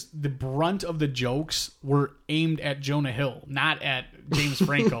thing is, the brunt of the jokes were aimed at Jonah Hill, not at James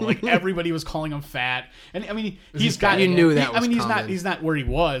Franco. Everybody was calling him fat, and I mean, he's got. You knew that was coming. He's not where he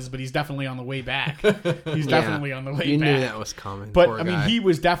was, but he's definitely on the way back. He's definitely on the way back. You knew that was coming. But Poor I mean, guy. he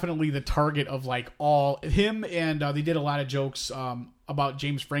was definitely the target of all him, and they did a lot of jokes about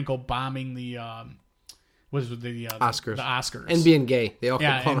James Franco bombing the what is it, the Oscars. The Oscars. And being gay. They all kept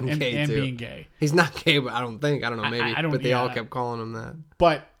yeah, calling him gay, and too. being gay. He's not gay, but I don't think. I don't know, maybe. I don't, but they yeah. all kept calling him that.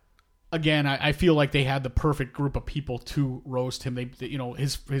 But again, I feel like they had the perfect group of people to roast him. They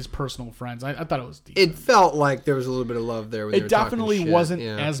his personal friends. I thought it was decent. It felt like there was a little bit of love there. When they It were talking definitely shit. wasn't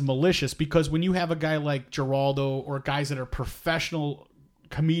Yeah. as malicious, because when you have a guy like Geraldo or guys that are professional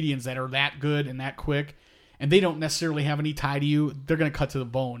comedians that are that good and that quick, and they don't necessarily have any tie to you, they're going to cut to the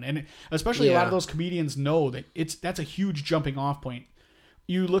bone. And especially a lot of those comedians know that that's a huge jumping off point.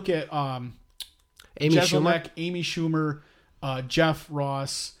 You look at Amy Schumer. Amy Schumer, Jeff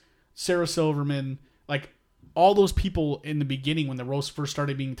Ross, Sarah Silverman, like all those people in the beginning when the roast first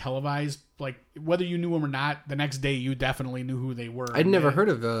started being televised, like whether you knew them or not, the next day you definitely knew who they were. I'd never heard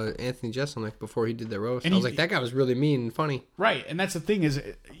of Anthony Jeselnik before he did the roast. And I was like, that guy was really mean and funny. Right, and that's the thing is,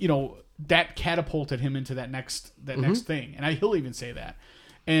 that catapulted him into that next thing, and he'll even say that.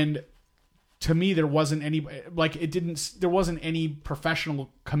 And to me, there wasn't any there wasn't any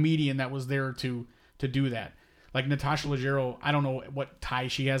professional comedian that was there to do that. Like Natasha Leggero, I don't know what tie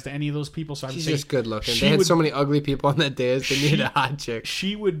she has to any of those people, so I would She's say just good looking. They had so many ugly people on that dais. They needed a hot chick.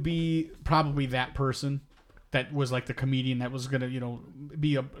 She would be probably that person that was like the comedian that was gonna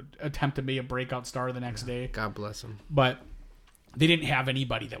attempt to be a breakout star the next day. God bless him. But they didn't have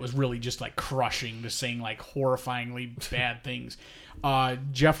anybody that was really just like crushing, just saying like horrifyingly bad things.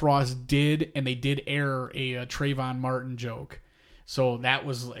 Jeff Ross did, and they did air a Trayvon Martin joke. So that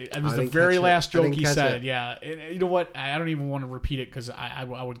was the very last joke he said. Yeah, and you know what? I don't even want to repeat it because I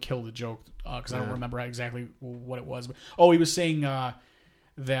would kill the joke because I don't remember exactly what it was. But, he was saying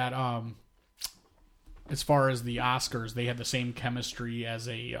that as far as the Oscars, they had the same chemistry as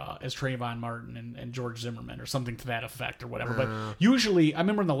as Trayvon Martin and George Zimmerman or something to that effect or whatever. But usually, I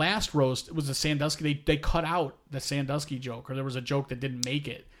remember in the last roast, it was the Sandusky. They cut out the Sandusky joke, or there was a joke that didn't make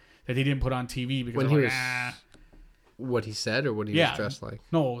it that they didn't put on TV because When they were he like, was- what he said or what he was dressed like?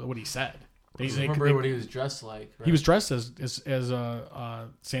 No, what he said. I remember what he was dressed like. Right? He was dressed as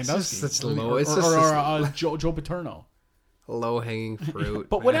Sandusky. That's low. Or Joe Paterno. Low hanging fruit.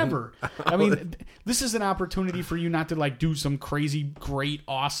 But man. whatever. I mean, this is an opportunity for you not to like do some crazy, great,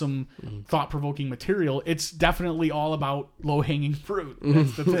 awesome, thought-provoking material. It's definitely all about low-hanging fruit.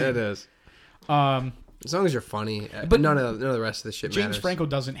 That's the thing. It is. As long as you're funny, But none of the rest of the shit James matters. Franco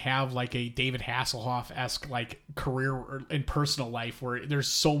doesn't have like a David Hasselhoff-esque like career or in personal life where there's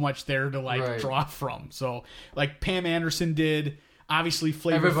so much there to like draw from. So like Pam Anderson did, obviously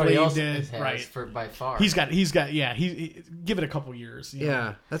Flavor Flav did, has by far. He's got he give it a couple years. You know?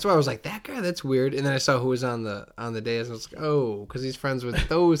 Yeah, that's why I was like, that guy, that's weird. And then I saw who was on the dais, and I was like, oh, because he's friends with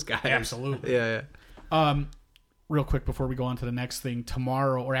those guys. Absolutely. Yeah. Real quick before we go on to the next thing,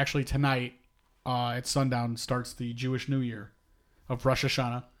 tomorrow or actually tonight at sundown starts the Jewish New Year of Rosh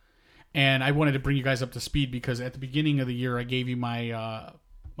Hashanah, and I wanted to bring you guys up to speed because at the beginning of the year I gave you my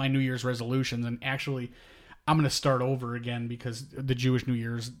my New Year's resolutions, and actually I'm going to start over again because the Jewish New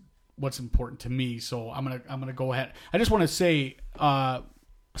Year's what's important to me. So I'm gonna go ahead. I just want to say,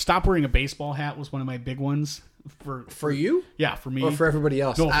 stop wearing a baseball hat was one of my big ones for you. Yeah, for me or for everybody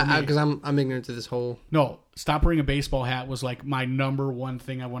else. No, for me. Because I'm ignorant to this whole. No, stop wearing a baseball hat was like my number one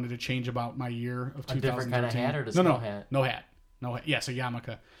thing I wanted to change about my year of 2013. A different kind of hat or just no hat? No hat. No hat. Yes, a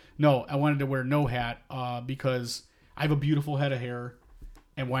yarmulke. No, I wanted to wear no hat because I have a beautiful head of hair,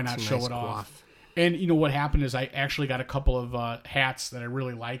 and why not show it off? And you know what happened is I actually got a couple of hats that I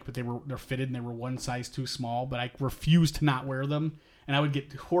really like, but they're fitted and they were one size too small. But I refused to not wear them, and I would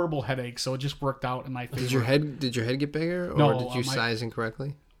get horrible headaches. So it just worked out in my favor. Did your head get bigger, or No, did you size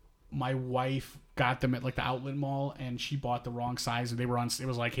incorrectly? My wife got them at like the outlet mall, and she bought the wrong size, and they were on. It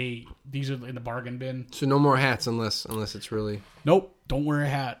was like, hey, these are in the bargain bin. So no more hats unless it's really. Nope, don't wear a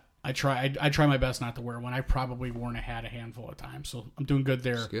hat. I try my best not to wear one. I've probably worn a hat a handful of times, so I'm doing good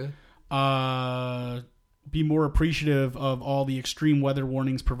there. That's good. Be more appreciative of all the extreme weather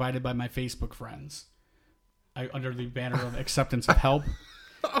warnings provided by my Facebook friends. Under the banner of acceptance of help.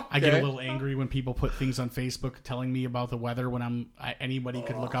 Okay. I get a little angry when people put things on Facebook telling me about the weather when anybody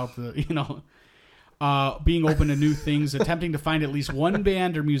could look out being open to new things, attempting to find at least one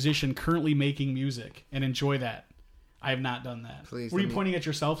band or musician currently making music and enjoy that. I have not done that. Please, were you pointing at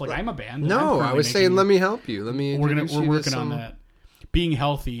yourself like I'm a band? No, I was saying let me help you. We're working on that. Being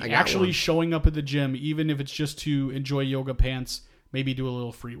healthy, actually showing up at the gym, even if it's just to enjoy yoga pants, maybe do a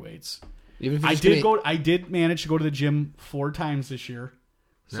little free weights. I did manage to go to the gym 4 times this year,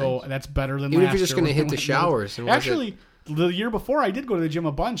 so that's better than even last if you're just year. going to hit the showers. Actually, the year before I did go to the gym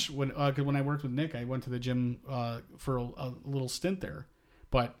a bunch when I worked with Nick. I went to the gym for a little stint there,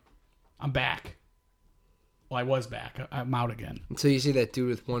 but I'm back. Well, I was back. I'm out again. Until you see that dude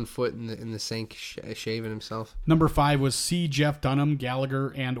with 1 foot in the sink shaving himself. Number 5 was see Jeff Dunham,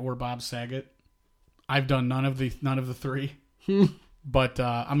 Gallagher, and or Bob Saget. I've done none of the 3, but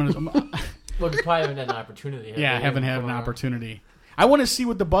I'm gonna. Look, you probably haven't had an opportunity. I haven't had an opportunity. I want to see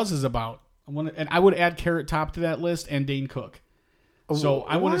what the buzz is about. I would add Carrot Top to that list and Dane Cook. So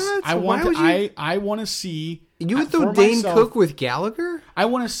I want to. I want to see. You would throw Dane Cook with Gallagher? I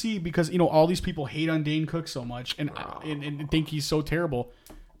want to see because all these people hate on Dane Cook so much and think he's so terrible.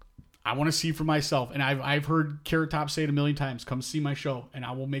 I want to see for myself, and I've heard Carrot Top say it a million times. Come see my show, and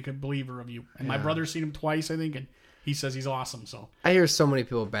I will make a believer of you. And my brother's seen him twice, I think, and he says he's awesome. So I hear so many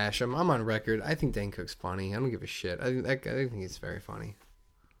people bash him. I'm on record. I think Dane Cook's funny. I don't give a shit. I think he's very funny.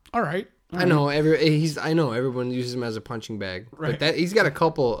 All right. I know I know everyone uses him as a punching bag, right. but he's got a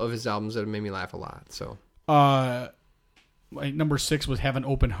couple of his albums that have made me laugh a lot. So, number 6 was Have an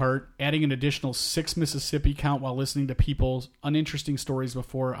Open Heart, adding an additional 6 Mississippi count while listening to people's uninteresting stories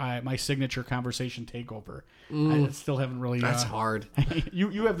before my signature conversation takeover. I still haven't really. That's hard.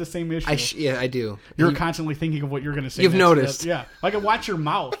 You have the same issue. Yeah, I do. You're constantly thinking of what you're going to say. You've noticed. Yeah, I can watch your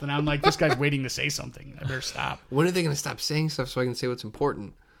mouth, and I'm like, this guy's waiting to say something. I better stop. When are they going to stop saying stuff so I can say what's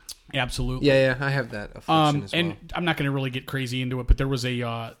important? Absolutely. Yeah, I have that affliction as well. And I'm not going to really get crazy into it, but there was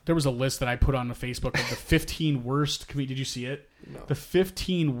a list that I put on the Facebook of the 15 worst. Did you see it? No. The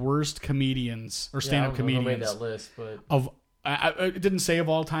 15 worst comedians or stand-up comedians. I made that list, but it didn't say of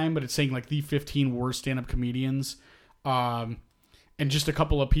all time, but it's saying like the 15 worst stand-up comedians. And just a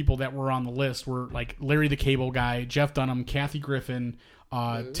couple of people that were on the list were like Larry the Cable Guy, Jeff Dunham, Kathy Griffin,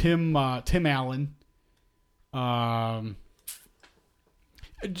 Tim Allen.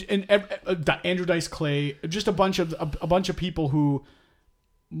 And Andrew Dice Clay, just a bunch of people who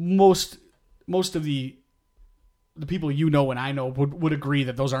most of the people and I know would agree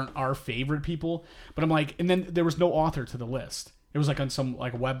that those aren't our favorite people. But I'm like, and then there was no author to the list. It was like on some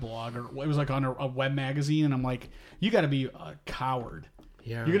like web blog or it was like on a web magazine, and I'm like, you got to be a coward.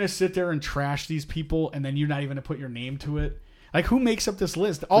 Yeah, you're gonna sit there and trash these people, and then you're not even gonna put your name to it. Like, who makes up this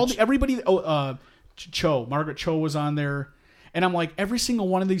list? Everybody. Margaret Cho was on there. And I'm like, every single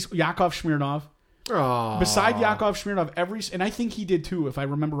one of these, Yakov Smirnoff, beside Yakov Smirnoff, and I think he did too, if I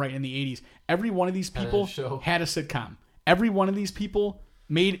remember right, in the 80s, every one of these people had a sitcom. Every one of these people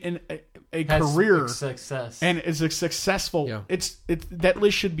made a career. Success. And is a successful. Yeah. That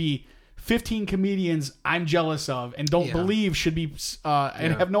list should be 15 comedians I'm jealous of and don't believe should be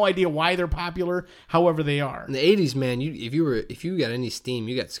and have no idea why they're popular, however they are. In the 80s, man, if you got any steam,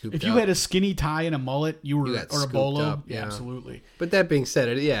 you got scooped up. If you had a skinny tie and a mullet, or a bolo, up, yeah. Absolutely. But that being said,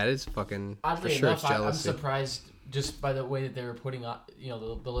 it is fucking oddly for sure enough, it's jealousy. I'm surprised just by the way that they were putting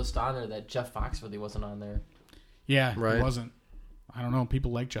the list on there that Jeff Foxworthy wasn't on there. Yeah, right. He wasn't. I don't know.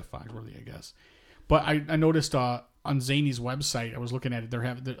 People like Jeff Foxworthy, I guess. But I noticed on Zany's website, I was looking at it. They're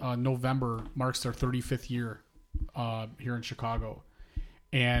having November marks their 35th year here in Chicago,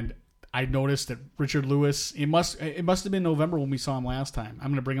 and I noticed that Richard Lewis. It must have been November when we saw him last time. I'm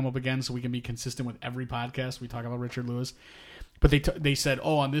going to bring him up again so we can be consistent with every podcast we talk about Richard Lewis. But they said,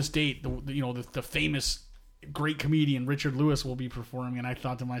 on this date, the famous great comedian Richard Lewis will be performing, and I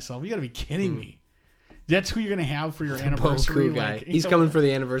thought to myself, you got to be kidding me. That's who you're going to have for your anniversary. Guy. He's coming for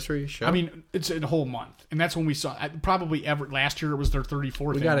the anniversary show. I mean, it's a whole month, and that's when we saw. Probably last year it was their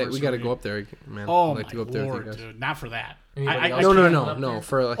 34th. We got to go up there, man. Oh my Lord, dude! Not for that. No.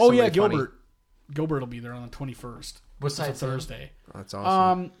 For like Gilbert. Gilbert will be there on the 21st. What side? Thursday. Oh, that's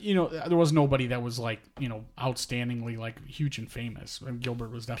awesome. There was nobody that was like outstandingly like huge and famous. And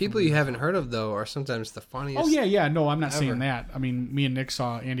Gilbert was definitely. People you haven't heard of though are sometimes the funniest. Oh yeah. No, I'm not ever. saying that. I mean, me and Nick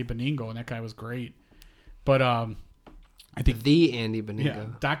saw Andy Beningo, and that guy was great. But I think the Andy Beningo. Yeah,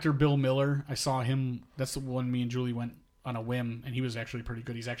 Dr. Bill Miller. I saw him. That's the one me and Julie went on a whim, and he was actually pretty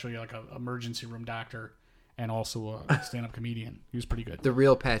good. He's actually like an emergency room doctor and also a stand-up comedian. He was pretty good. The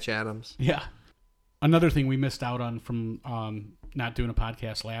real Patch Adams. Yeah. Another thing we missed out on from not doing a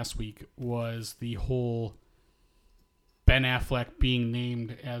podcast last week was the whole Ben Affleck being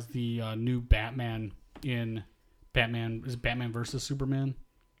named as the new Batman in Batman. Is it Batman versus Superman?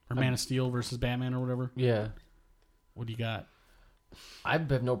 Or Man of Steel versus Batman or whatever? Yeah. What do you got? I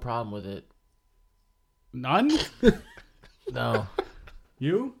have no problem with it. None? No.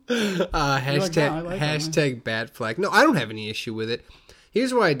 You? Hashtag Batfleck. No, I don't have any issue with it.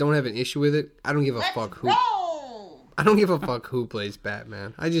 Here's why I don't have an issue with it. I don't give a fuck who. I don't give a fuck who plays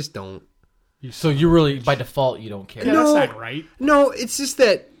Batman. I just don't. So you really, by default, you don't care. Yeah, that's not right. No, it's just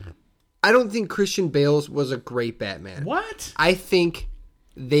that I don't think Christian Bale was a great Batman. What? I think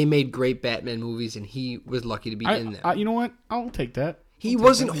they made great Batman movies, and he was lucky to be in them. You know what? I'll take that. He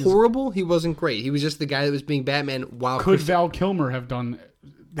wasn't horrible. He wasn't great. He was just the guy that was being Batman while Could Val Kilmer have done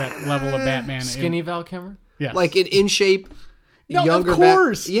that level of Batman? Skinny Val Kilmer? Yeah. like in shape, no, younger of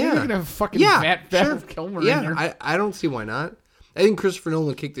course. Yeah. You're going to have fucking Val sure. Kilmer Yeah, in there. I don't see why not. I think Christopher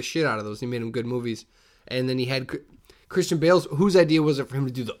Nolan kicked the shit out of those. He made him good movies. And then he had Christian Bale's. Whose idea was it for him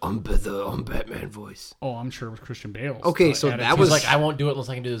to do the Batman voice? Oh, I'm sure it was Christian Bale. Okay, so that was He's like, I won't do it unless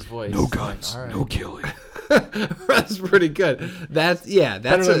I can do this voice. no guns, All right. no killing. That's pretty good. That's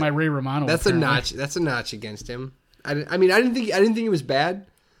better than my Ray Romano. That's apparently. a notch. That's a notch against him. I didn't think it was bad.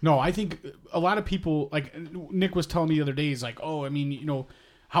 No, I think a lot of people, like Nick was telling me the other day, he's like, oh, I mean,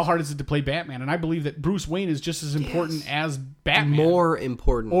 how hard is it to play Batman? And I believe that Bruce Wayne is just as important as Batman. More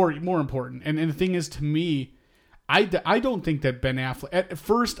important. Or more important. And the thing is, to me, I don't think that Ben Affleck, at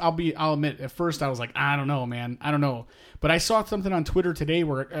first, I'll admit, at first I was like, I don't know, man. I don't know. But I saw something on Twitter today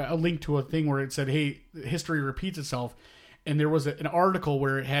where a link to a thing where it said, hey, history repeats itself. And there was an article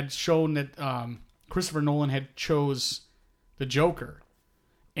where it had shown that Christopher Nolan had chose the Joker.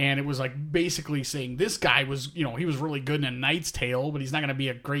 And it was like basically saying this guy was, he was really good in A Knight's Tale, but he's not going to be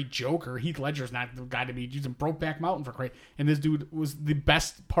a great Joker. Heath Ledger's not the guy to be using Brokeback Mountain for crazy. And this dude was the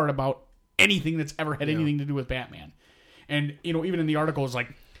best part about anything that's ever had anything to do with Batman. And, even in the article, it's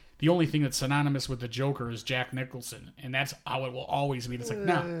like the only thing that's synonymous with the Joker is Jack Nicholson. And that's how it will always be. It's like,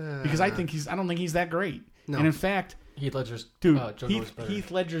 no, because I don't think he's that great. No. And in fact, Heath Ledger's Joker was better.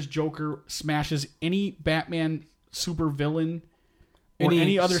 Heath Ledger's Joker smashes any Batman super villain or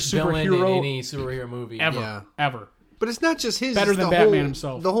any other superhero in any superhero movie ever. But it's not just his. Better it's than the Batman whole,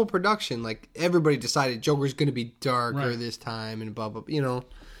 himself. The whole production, like everybody decided Joker's going to be darker this time and blah blah.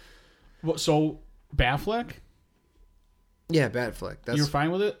 Well, so Batfleck? Yeah, Batfleck. You're fine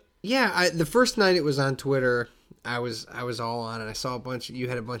with it? Yeah, the first night it was on Twitter, I was all on it. I saw you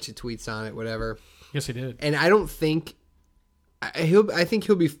had a bunch of tweets on it, whatever. Yes, he did. And I don't think I think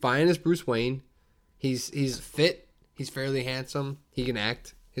he'll be fine as Bruce Wayne. He's fit. He's fairly handsome. He can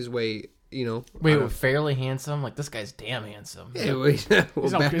act his way. Wait, fairly handsome? Like, this guy's damn handsome. Yeah,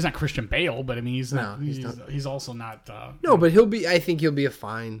 he's not Christian Bale, but I mean, he's also not. No, but I think he'll be a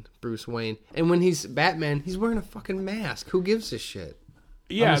fine Bruce Wayne. And when he's Batman, he's wearing a fucking mask. Who gives a shit?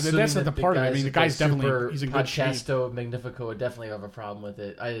 Yeah, that's not the part of it. I mean, the guy's definitely he's in good shape. Podcasto Magnifico would definitely have a problem with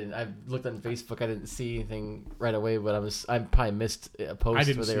it. I looked on Facebook. I didn't see anything right away, but I probably missed a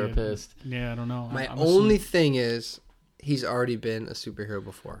post where they were pissed. Yeah, I don't know. My only thing is he's already been a superhero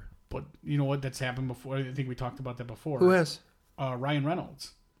before. But you know what? That's happened before. I think we talked about that before. Who has? Ryan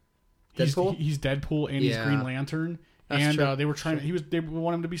Reynolds. Deadpool? He's Deadpool and he's Green Lantern. That's true. They were they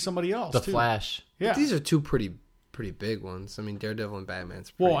want him to be somebody else. The too. Flash. Yeah. But these are two pretty big ones. I mean, Daredevil and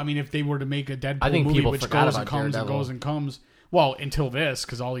Batman's pretty... Well, I mean, if they were to make a Deadpool movie which goes and comes and goes and comes, well, until this,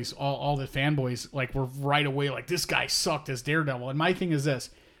 because all the fanboys were right away like, this guy sucked as Daredevil. And my thing is this: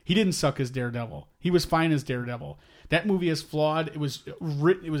 he didn't suck as Daredevil. He was fine as Daredevil. That movie is flawed. It was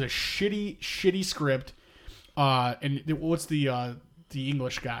written. It was a shitty script. And what's the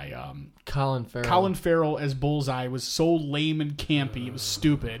English guy? Colin Farrell. Colin Farrell as Bullseye was so lame and campy. It was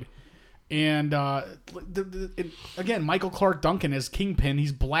stupid. And again, Michael Clark Duncan as Kingpin.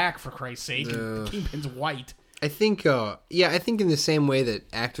 He's black, for Christ's sake. And Kingpin's white. I think in the same way that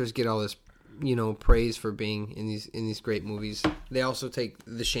actors get all this, praise for being in these great movies, they also take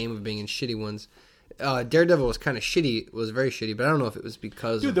the shame of being in shitty ones. Daredevil was kind of shitty. Was very shitty, but I don't know if it was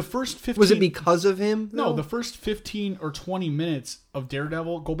because. Dude, the first 15. Was it because of him? No, though? the first 15 or 20 minutes of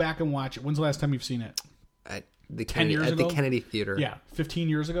Daredevil. Go back and watch it. When's the last time you've seen it? At the 10 years ago? the Kennedy Theater. Yeah, 15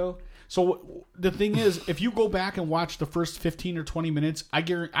 years ago. So the thing is, if you go back and watch the first 15 or 20 minutes, I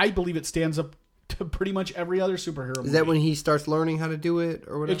believe it stands up to pretty much every other superhero movie. Is that when he starts learning how to do it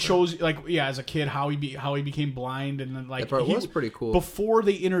or whatever? It shows as a kid how he became blind, and then that part was pretty cool. Before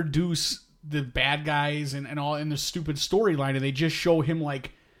they introduce the bad guys and all in the stupid storyline, and they just show him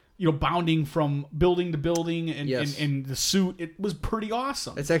bounding from building to building and the suit. It was pretty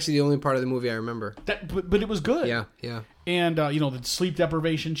awesome. It's actually the only part of the movie I remember. But it was good. Yeah. And the sleep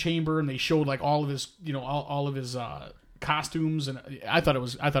deprivation chamber, and they showed all of his all of his costumes, and I thought it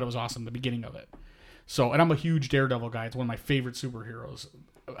was awesome, the beginning of it. So, and I'm a huge Daredevil guy. It's one of my favorite superheroes.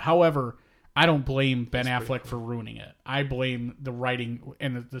 However, I don't blame Ben Affleck for ruining it. I blame the writing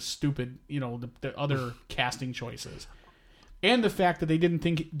and the stupid, the other casting choices. And the fact that they didn't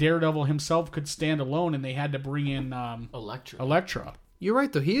think Daredevil himself could stand alone, and they had to bring in Elektra. You're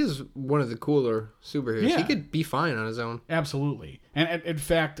right, though. He is one of the cooler superheroes. Yeah. He could be fine on his own. Absolutely. And in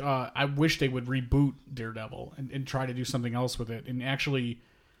fact, I wish they would reboot Daredevil and try to do something else with it. And actually,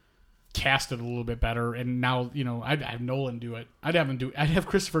 cast it a little bit better, and now I'd have Nolan do it. I'd have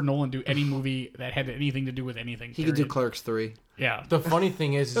Christopher Nolan do any movie that had anything to do with anything. He could do Clerks 3. Yeah. The funny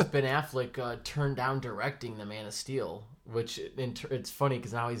thing is Ben Affleck turned down directing The Man of Steel, which it's funny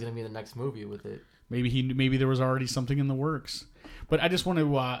because now he's going to be in the next movie with it. Maybe there was already something in the works. But I just want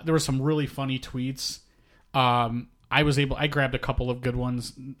to. There were some really funny tweets. I grabbed a couple of good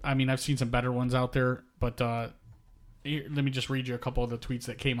ones. I mean, I've seen some better ones out there, but here, let me just read you a couple of the tweets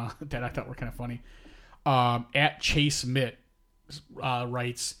that came out that I thought were kind of funny. At Chase Mitt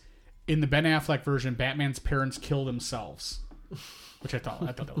writes, in the Ben Affleck version, Batman's parents kill themselves, which I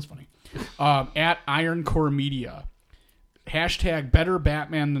thought that was funny. At Iron Core Media, hashtag better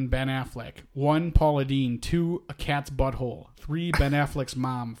Batman than Ben Affleck. 1, Paula Deen. 2, a cat's butthole. 3, Ben Affleck's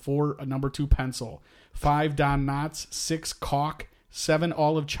mom. 4, a number 2 pencil. 5, Don Knotts. 6, Caulk. 7,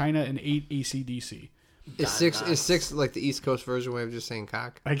 Olive China. And 8, AC/DC. Is six like the East Coast version way of just saying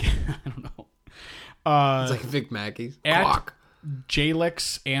cock? I don't know. It's like Vic Mackey's. At Cock.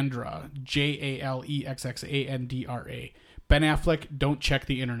 Jalexandra, Jalexandra. Ben Affleck, don't check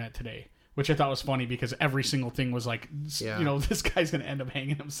the internet today. Which I thought was funny because every single thing was like, this guy's going to end up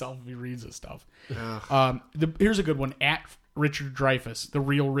hanging himself if he reads this stuff. Here's a good one. At Richard Dreyfuss, the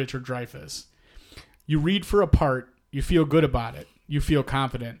real Richard Dreyfuss. You read for a part, you feel good about it, you feel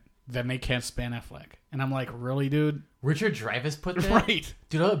confident, then they cast Ben Affleck. And I'm like, really, dude? Richard Dreyfuss put that? Right.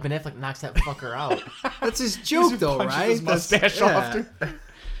 Dude, Ben Affleck knocks that fucker out. That's his joke, though, punches right? his mustache off, dude.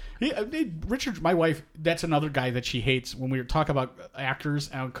 Richard, my wife, that's another guy that she hates. When we were talking about actors,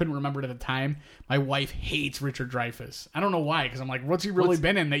 and I couldn't remember it at the time, my wife hates Richard Dreyfuss. I don't know why, because I'm like, what's he really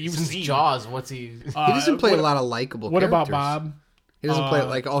been in that you've Since seen? Jaws, what's he... He doesn't play a lot of likable What characters. about Bob? He doesn't play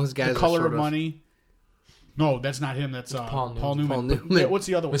like all his guys. The are Color sort of Money. No, that's not him. That's Paul Newman. Paul Newman. Yeah, what's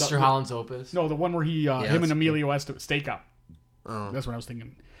the other one? Mr. Holland's Opus. No, the one where he him that's and Emilio Estevez stake up. Oh. That's what I was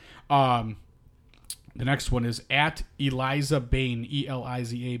thinking. The next one is at Eliza Bain,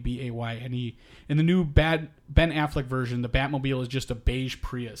 ELIZABAYNE. In the new Ben Affleck version, the Batmobile is just a beige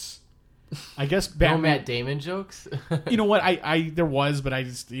Prius. I guess Batman. No Matt Damon jokes? You know what? I there was, but I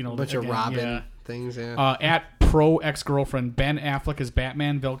just A bunch of Robin things, yeah. At Pro Ex-Girlfriend, Ben Affleck is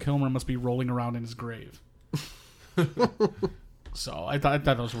Batman. Val Kilmer must be rolling around in his grave. So I thought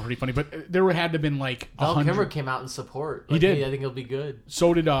those were pretty funny, but there had to have been like Val 100. Kilmer came out in support. He did. Hey, I think it'll be good.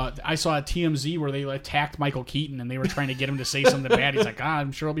 So did I saw a TMZ where they attacked Michael Keaton and they were trying to get him to say something bad. He's like,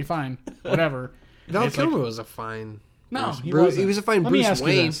 I'm sure he'll be fine. Whatever. Val Kilmer was a fine. No, he was a fine Let me Bruce ask you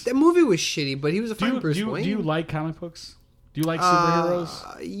Wayne. this. That movie was shitty, but he was a fine Bruce Wayne. Do you like comic books? Do you like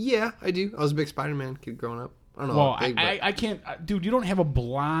superheroes? Yeah, I do. I was a big Spider-Man kid growing up. I don't know. Well, how big, but I can't, dude. You don't have a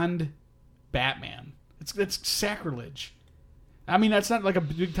blonde Batman. It's sacrilege. I mean, that's not like a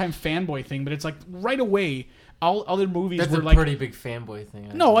big time fanboy thing, but it's like right away. All other movies That's were a like pretty big fanboy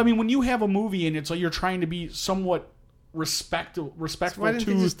thing. No, I mean when you have a movie and it's like you're trying to be somewhat respectful why didn't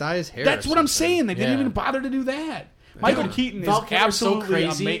to. they just dye his hair? That's or what I'm something? saying. They didn't Yeah. even bother to do that. Michael Keaton Val is Kilmer's so absolutely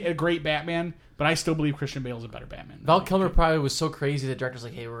crazy. a great Batman, but I still believe Christian Bale is a better Batman. Val Kilmer probably was so crazy the director's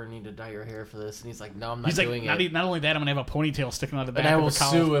like, hey, we're going to need to dye your hair for this. And he's like, no, I'm not He's like, doing not, it. not only that, I'm gonna have a ponytail sticking out of the back And I of will a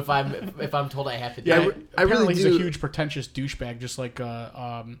collar. sue if I'm told I have to do Yeah, it. I really apparently he's do. a huge pretentious douchebag, just like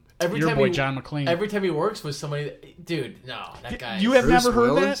Every your time boy he- John McClane. Every time he works with somebody, dude, no, that guy. You have Bruce never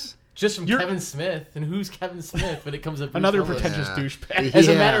heard Willis? just from you're- Kevin Smith, and who's Kevin Smith when it comes to Bruce another Willis? pretentious Yeah. douchebag. As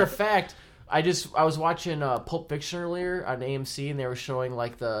a Yeah. matter of fact, I was watching Pulp Fiction earlier on AMC, and they were showing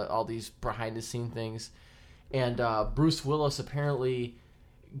like all these behind the scene things, and Bruce Willis apparently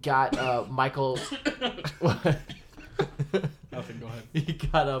got Michael. Nothing. Go ahead. He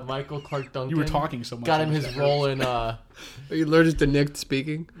got Michael Clark Duncan. You were talking so much. Got him his role in. Are you allergic to Nick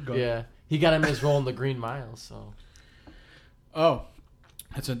speaking? Go ahead. Yeah, he got him his role in The Green Mile. So Oh,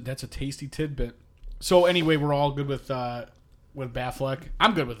 that's a tasty tidbit. So anyway, we're all good with Batfleck.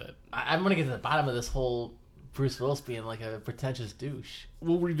 I'm good with it. I'm gonna get to the bottom of this whole Bruce Willis being like a pretentious douche.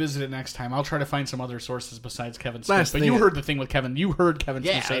 We'll revisit it next time. I'll try to find some other sources besides Kevin Smith. Last But thing- you heard the thing with Kevin. You heard Kevin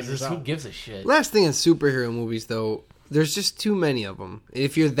Yeah, Smith say it it's just, who yourself. gives a shit? Last thing in superhero movies, though, there's just too many of them.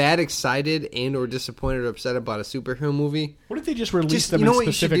 If you're that excited and or disappointed or upset about a superhero movie, What if they just released Just- them you know in what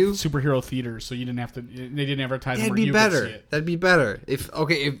you should specific do? superhero theaters so you didn't have to? They didn't advertise them that'd where be you could see better. it. That'd be better. If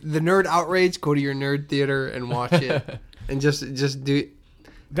the nerd outrage, go to your nerd theater and watch it, and just do it.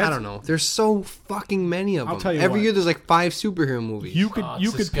 I don't know. There's so fucking many of them. I'll tell you Every what. year there's like 5 superhero movies. You could Oh, you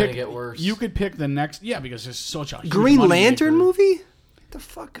it's could just gonna pick get worse. You could pick the next because it's such a huge Green moneymaker. Lantern movie? the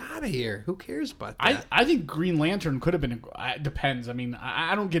fuck out of here. Who cares about that? I think Green Lantern could have been. It depends. I mean,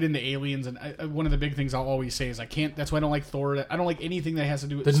 I don't get into aliens, and one of the big things I'll always say is I can't. That's why I don't like Thor. I don't like anything that has to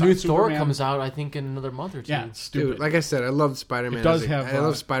do with The new Thor Superman. comes out, I think, in another month or two. Yeah, it's stupid. Dude, like I said, I loved Spider-Man. It does I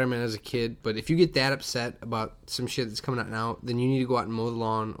love Spider-Man as a kid, but if you get that upset about some shit that's coming out now, then you need to go out and mow the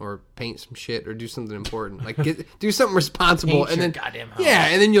lawn or paint some shit or do something important. Like do something responsible, Paint and your then goddamn house. yeah,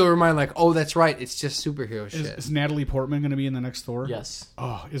 and then you'll remind like, oh, that's right, it's just superhero shit. Is Natalie Portman going to be in the next Thor? Yes.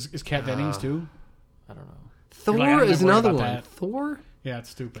 Oh, is Kat Dennings too? I don't know. Thor Like, I'm not is worried another about one. that. Thor. Yeah, it's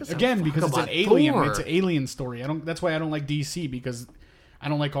stupid. Gives a Again, fuck because it's an about alien. Thor. It's an alien story. That's why I don't like DC, because I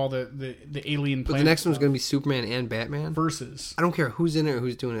don't like all the alien. But the next one's going to be Superman and Batman. versus. I don't care who's in it or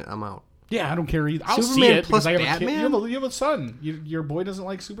who's doing it. I'm out. Yeah, I don't care either. I'll see Superman it plus because I have a kid. Batman? You have a son. Your boy doesn't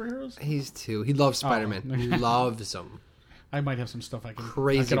like superheroes. He's two. He loves Spider-Man. Oh. He loves them. I might have some stuff I can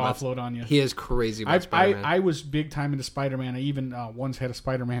Crazy about offload on you. He is crazy about Spider-Man. I was big time into Spider-Man. I even once had a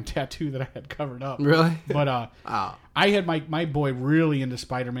Spider-Man tattoo that I had covered up. Really? But Oh. I had my boy really into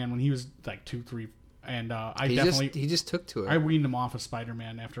Spider-Man when he was like 2, 3, and He just took to it. I weaned him off of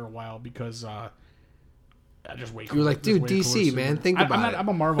Spider-Man after a while because I just way You were like, dude, DC, man, think about it. I'm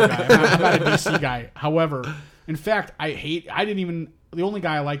a Marvel guy. I'm not a DC guy. However, in fact, the only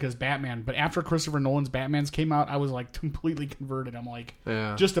guy I like is Batman. But after Christopher Nolan's Batmans came out, I was like completely converted. I'm like,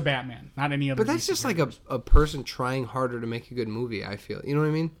 just a Batman, not any other. But that's DC just like characters. a person trying harder to make a good movie, I feel. You know what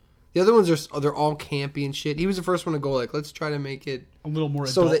I mean? The other ones they're all campy and shit. He was the first one to go like, let's try to make it a little more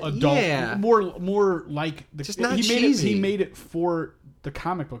so adult, yeah. more like the, Just not he cheesy. made it for the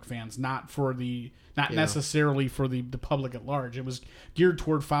comic book fans, not necessarily for the public at large. It was geared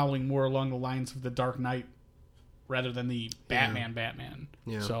toward following more along the lines of the Dark Knight rather than the Batman.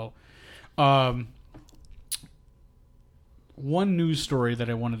 Yeah. So, one news story that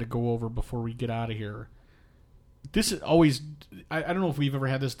I wanted to go over before we get out of here. This is always, I don't know if we've ever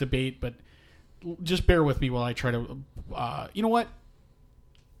had this debate, but just bear with me while I try to, you know what?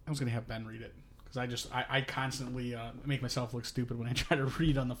 I was going to have Ben read it because I constantly make myself look stupid when I try to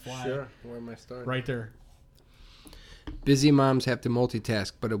read on the fly. Sure. Where am I starting? Right there. Busy moms have to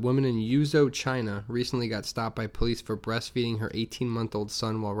multitask, but a woman in Yuzhou, China recently got stopped by police for breastfeeding her 18-month-old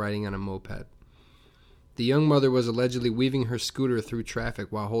son while riding on a moped. The young mother was allegedly weaving her scooter through traffic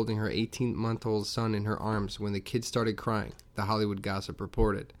while holding her 18-month-old son in her arms when the kid started crying, the Hollywood Gossip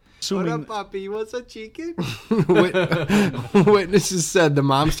reported. Assuming, What up, puppy? What's up, chicken? Witnesses said the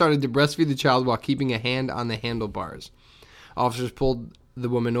mom started to breastfeed the child while keeping a hand on the handlebars. Officers pulled the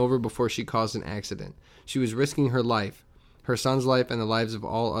woman over before she caused an accident. She was risking her life, her son's life, and the lives of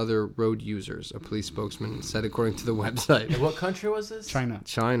all other road users, a police spokesman said, according to the website. And what country was this? China.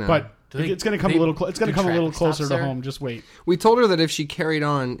 But it's going to come a little. It's going to come a little closer to there? home. Just wait. we told her that if she carried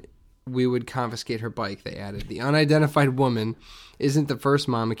on, we would confiscate her bike, they added. The unidentified woman isn't the first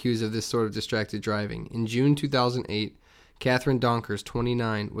mom accused of this sort of distracted driving. In June 2008, Catherine Donkers,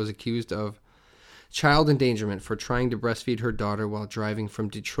 29, was accused of child endangerment for trying to breastfeed her daughter while driving from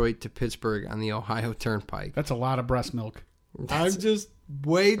Detroit to Pittsburgh on the Ohio Turnpike. That's a lot of breast milk. I'm just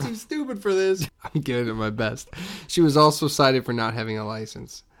way too stupid for this. I'm giving it my best. She was also cited for not having a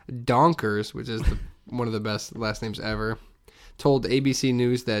license. Donkers, which is one of the best last names ever, told ABC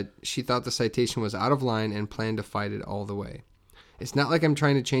News that she thought the citation was out of line and planned to fight it all the way. It's not like I'm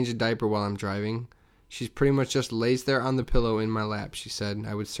trying to change a diaper while I'm driving. She's pretty much just lays there on the pillow in my lap, she said.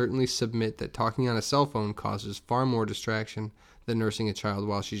 I would certainly submit that talking on a cell phone causes far more distraction than nursing a child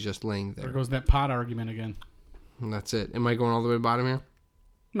while she's just laying there. There goes that pot argument again. And that's it. Am I going all the way to the bottom here?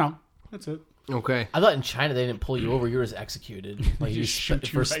 No, that's it. Okay. I thought in China they didn't pull you over; you were just executed, like you Just shoot you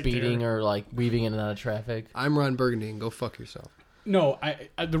for right speeding there. or like weaving in and out of traffic. I'm Ron Burgundy, and go fuck yourself. No,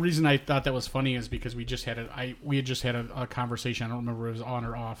 I the reason I thought that was funny is because we had just had a conversation. I don't remember if it was on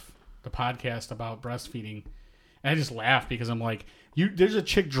or off the podcast about breastfeeding. And I just laughed because I'm like, there's a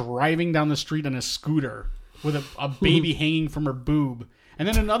chick driving down the street on a scooter with a baby hanging from her boob, and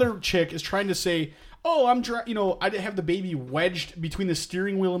then another chick is trying to say, "Oh, I have the baby wedged between the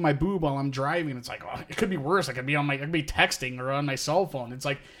steering wheel and my boob while I'm driving." And it's like, oh, it could be worse. I could be texting or on my cell phone. It's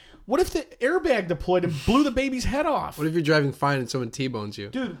like, what if the airbag deployed and blew the baby's head off? What if you're driving fine and someone T-bones you?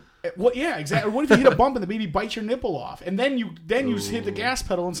 Dude, what? Yeah, exactly. Or what if you hit a bump and the baby bites your nipple off, and then you hit the gas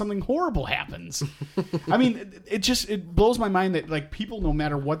pedal and something horrible happens? I mean, it blows my mind that like people, no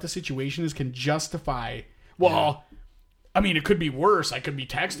matter what the situation is, can justify. Well, I mean, it could be worse. I could be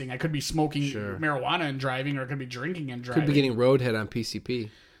texting. I could be smoking marijuana and driving, or I could be drinking and driving. Could be getting roadhead on PCP.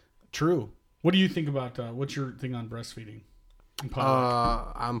 True. What do you think about? What's your thing on breastfeeding? In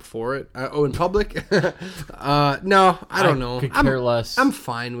public? I'm for it. In public? No, I don't know. Could care less. I'm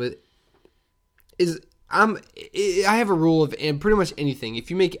fine with. I have a rule of, and pretty much anything. If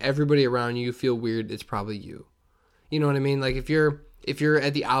you make everybody around you feel weird, it's probably you. You know what I mean? Like if you're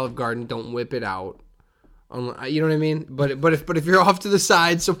at the Olive Garden, don't whip it out. You know what I mean? But if you're off to the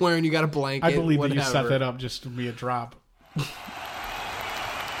side somewhere and you got a blanket, I believe whatever. that you set that up just to be a drop.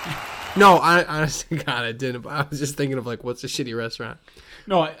 No, honestly, God, I didn't. I was just thinking of like, what's a shitty restaurant?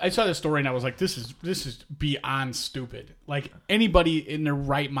 No, I saw this story and I was like, this is beyond stupid. Like anybody in their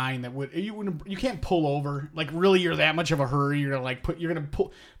right mind that would you can't pull over. Like really, you're that much of a hurry. You're gonna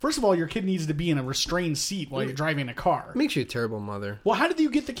pull. First of all, your kid needs to be in a restrained seat while you're driving a car. Makes you a terrible mother. Well, how did you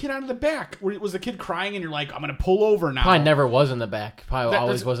get the kid out of the back? Was the kid crying and you're like, I'm gonna pull over now? Probably never was in the back. Probably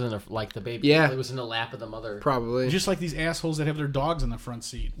always that's- was in the baby. Yeah. It was in the lap of the mother. Probably. Just like these assholes that have their dogs in the front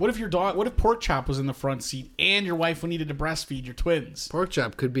seat. What if Pork Chop was in the front seat and your wife needed to breastfeed your twins? Pork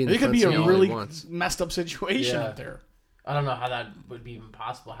Chop could be in the It could front be seat a all he really wants. messed up situation Yeah. up there. I don't know how that would be even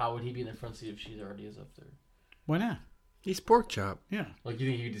possible. How would he be in the front seat if she already is up there? Why not? He's Pork Chop. Yeah. Like, you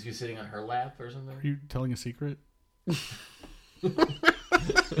think he would just be sitting on her lap or something? Are you telling a secret? You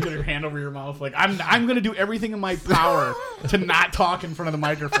got your hand over your mouth like I'm going to do everything in my power to not talk in front of the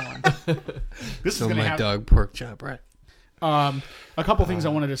microphone. This So is going to my happen. dog Pork Chop, right? A couple things I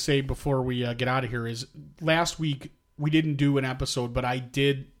wanted to say before we get out of here is last week we didn't do an episode, but I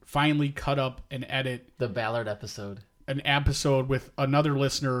did finally cut up and edit The Ballard episode. an episode with another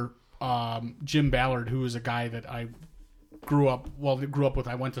listener, Jim Ballard, who is a guy that I grew up with,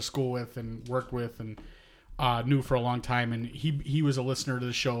 I went to school with and worked with and knew for a long time. And he was a listener to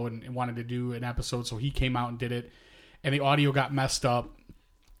the show and wanted to do an episode. So he came out and did it, and the audio got messed up.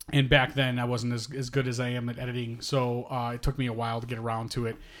 And back then I wasn't as good as I am at editing. So it took me a while to get around to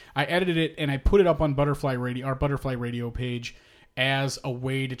it. I edited it and I put it up on Butterfly Radio, our Butterfly Radio page, as a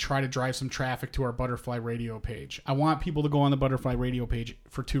way to try to drive some traffic to our Butterfly Radio page. I want people to go on the Butterfly Radio page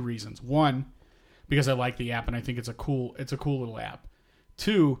for two reasons. One, because I like the app and I think it's a cool little app.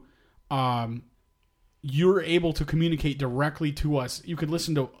 Two, you're able to communicate directly to us. You could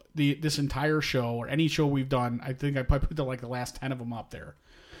listen to this entire show or any show we've done. I think I probably put the last 10 of them up there.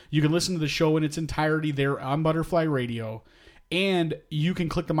 You can listen to the show in its entirety there on Butterfly Radio, and you can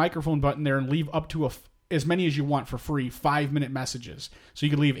click the microphone button there and leave up to as many as you want for free 5-minute messages. So you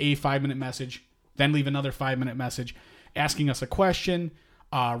can leave a 5-minute message, then leave another 5-minute message, asking us a question,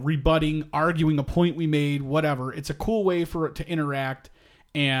 rebutting, arguing a point we made, whatever. It's a cool way for it to interact.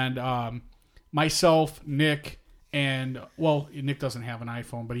 And myself, Nick, and Nick doesn't have an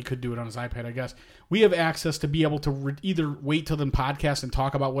iPhone, but he could do it on his iPad, I guess. We have access to be able to either wait till the podcast and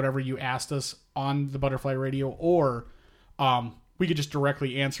talk about whatever you asked us on the Butterfly Radio, or we could just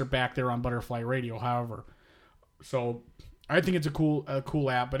directly answer back there on Butterfly Radio, however. So I think it's a cool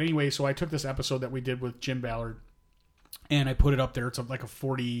app. But anyway, so I took this episode that we did with Jim Ballard, and I put it up there. It's like a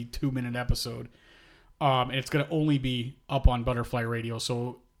 42-minute episode. And it's going to only be up on Butterfly Radio.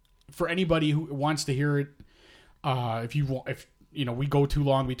 So for anybody who wants to hear it, if we go too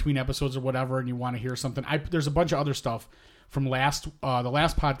long between episodes or whatever, and you want to hear something, there's a bunch of other stuff from the last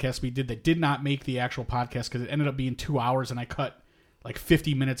podcast we did that did not make the actual podcast because it ended up being 2 hours, and I cut like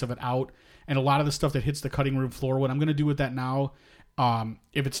 50 minutes of it out. And a lot of the stuff that hits the cutting room floor, what I'm going to do with that now,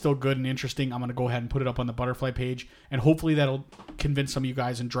 if it's still good and interesting, I'm going to go ahead and put it up on the Butterfly page, and hopefully that'll convince some of you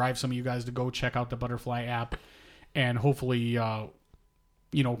guys and drive some of you guys to go check out the Butterfly app, and hopefully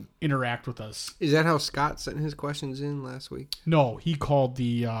interact with us. Is that how Scott sent his questions in last week? No, he called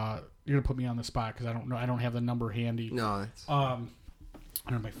the. You're gonna put me on the spot because I don't know. I don't have the number handy. No. It's... I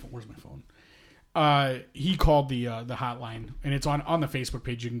don't know my phone. Where's my phone? He called the hotline, and it's on the Facebook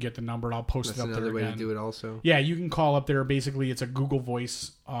page. You can get the number. I'll post That's it up there another way again. to do it also. Yeah, you can call up there. Basically, it's a Google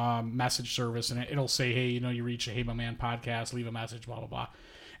Voice message service, and it'll say, hey, you reached the Hey My Man podcast. Leave a message, blah, blah, blah.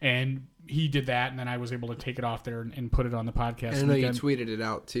 And he did that, and then I was able to take it off there and put it on the podcast. And I know you again. tweeted it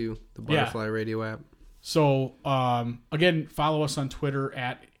out, too, the Butterfly Radio app. So, again, follow us on Twitter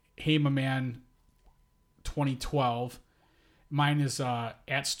at HeyMyMan2012. Mine is at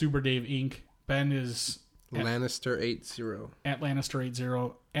StuberDave Inc. Ben is at Lannister80. At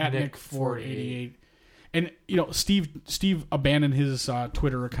Lannister80. At Nick488. And, Steve abandoned his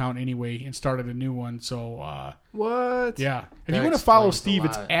Twitter account anyway and started a new one. So, What? yeah. If That you want to follow explains Steve, a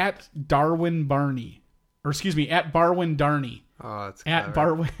it's lot. at Darwin Barney. Or, excuse me, at Barwin Darney. Oh, that's At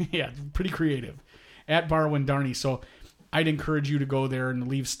clever. Barwin. Yeah, pretty creative. At Barwin Darney. So, I'd encourage you to go there and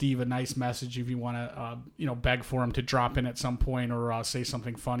leave Steve a nice message if you want to, beg for him to drop in at some point, or say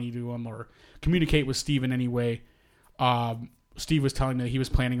something funny to him, or communicate with Steve in any way. Steve was telling me that he was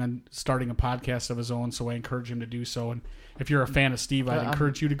planning on starting a podcast of his own, so I encourage him to do so. And if you're a fan of Steve, I'd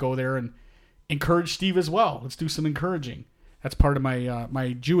encourage you to go there and encourage Steve as well. Let's do some encouraging. That's part of my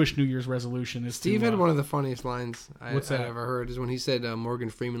my Jewish New Year's resolution. Is Steve to, had one of the funniest lines I've What's that? ever heard is when he said Morgan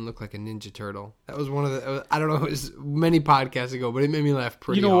Freeman looked like a Ninja Turtle. That was one of the, I don't know, it was many podcasts ago, but it made me laugh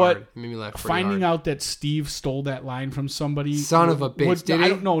pretty hard. What? It made me laugh pretty Finding hard. out that Steve stole that line from somebody. Son of a bitch, did he? I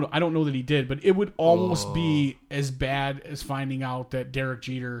don't know that he did, but it would almost be as bad as finding out that Derek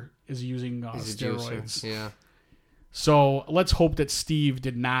Jeter is using He's a steroids. juicer. Yeah. So let's hope that Steve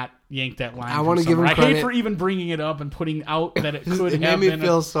did not yank that line. I want to give him I credit. hate for even bringing it up and putting out that it could It have made me been.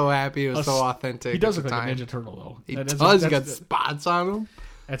 feel so happy. It was so authentic. He does at look the like a time. Ninja Turtle, though. He That is- does. He that's- got spots on him.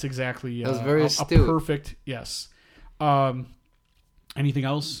 That's exactly. That was very a astute. perfect. Yes. Anything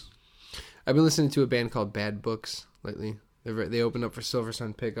else? I've been listening to a band called Bad Books lately. They opened up for Silver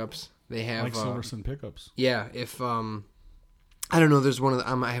Sun Pickups. They have Like Silverson pickups. yeah. If I don't know. There's one of the,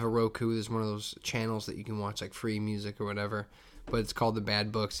 I have a Roku. There's one of those channels that you can watch like free music or whatever. But it's called the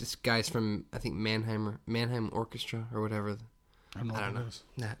Bad Books. It's guys from I think Mannheim Orchestra or whatever. I don't know. I don't know.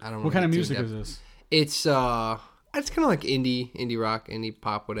 Nah, I don't. What kind of music is this? It's kind of like indie rock, indie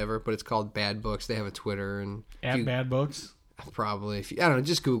pop, whatever. But it's called Bad Books. They have a Twitter and At Bad Books. probably if you, I don't know,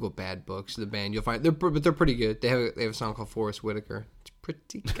 just Google Bad Books, the band. You'll find they're pretty good. They have a song called Forrest Whitaker. It's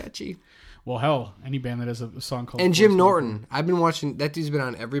pretty catchy. Well, hell, any band that has a song called And Jim Forrest Norton. Whitaker. I've been watching that dude's been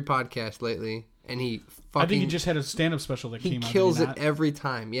on every podcast lately, and he fucking. I think he just had a stand-up special that he came out. kills did it he not? every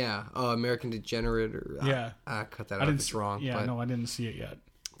time. Yeah, American Degenerate or Yeah. I cut that I out. didn't. It's wrong. Yeah, but, no, I didn't see it yet.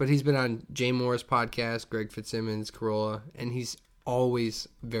 But he's been on Jay Moore's podcast, Greg Fitzsimmons, Corolla, and he's always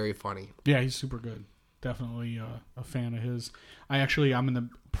very funny. Yeah, he's super good. Definitely a fan of his. I'm in the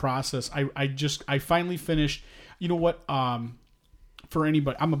process. I finally finished. You know what? For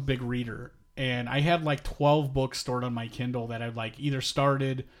anybody, I'm a big reader, and I had like 12 books stored on my Kindle that I've like either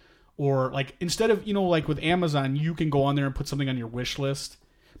started or like instead of like with Amazon, you can go on there and put something on your wish list.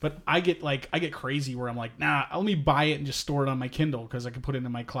 But I get crazy where I'm like, nah, let me buy it and just store it on my Kindle because I can put it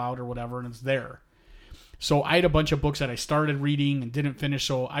in my cloud or whatever, and it's there. So I had a bunch of books that I started reading and didn't finish.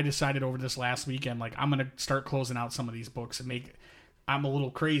 So I decided over this last weekend, like I'm going to start closing out some of these books and I'm a little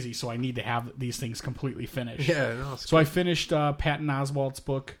crazy, so I need to have these things completely finished. Yeah, no, So I finished Patton Oswalt's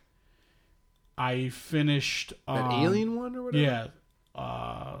book. I finished that alien one or whatever. Yeah.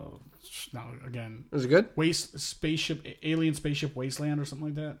 No, again, Was it good? Alien Spaceship Wasteland or something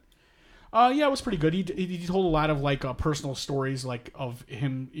like that. Yeah, it was pretty good. He told a lot of like personal stories, like of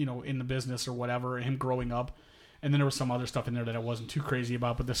him, in the business or whatever, him growing up, and then there was some other stuff in there that I wasn't too crazy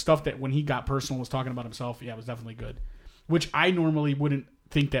about. But the stuff that when he got personal was talking about himself, yeah, it was definitely good. Which I normally wouldn't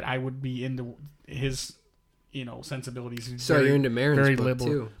think that I would be into his, sensibilities. He's So you're into Marin's book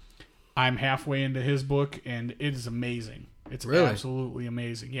too. I'm halfway into his book, and it is amazing. It's Really? absolutely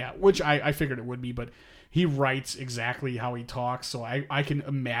amazing. Yeah, which I figured it would be, but he writes exactly how he talks, so I can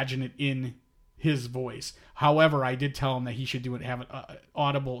imagine it in his voice. However, I did tell him that he should do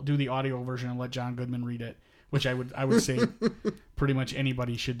the audio version and let John Goodman read it, which I would say pretty much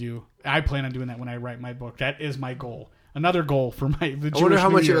anybody should do. I plan on doing that when I write my book. That is my goal. Another goal for the I wonder Jewish how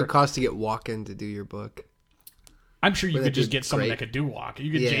New much it Year. would cost to get Walken to do your book. I'm sure you Would could that just be get someone great? that could do walk. You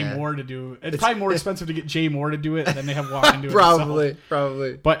get Jay Yeah. Moore to do. It's probably more expensive to get Jay Moore to do it than they have Walken do it.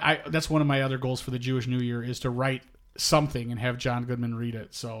 Probably. But that's one of my other goals for the Jewish New Year is to write something and have John Goodman read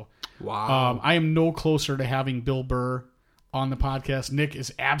it. So Wow. I am no closer to having Bill Burr on the podcast. Nick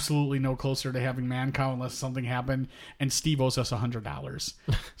is absolutely no closer to having Mancow unless something happened. And Steve owes us $100.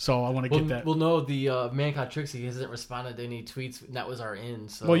 So I want to get that. Well, no, the Mancow Trixie hasn't responded to any tweets. And that was our in.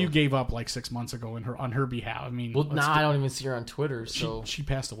 So. Well, you gave up like 6 months ago on her behalf. I mean, Well, now I don't even see her on Twitter. So she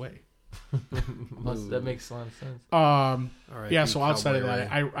passed away. that makes a lot of sense. All right, Yeah, beat so outside of Cowboy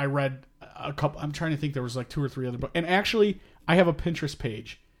that, Ray. I read a couple. I'm trying to think. There was like 2 or 3 other books, and actually, I have a Pinterest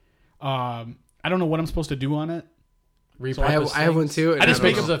page. I don't know what I'm supposed to do on it. Repurpose I have one things. too. And I just don't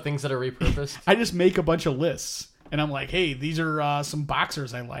make know. Pictures of things that are repurposed. I just make a bunch of lists, and I'm like, hey, these are some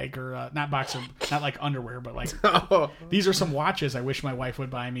boxers I like, or not like underwear, but like these are some watches I wish my wife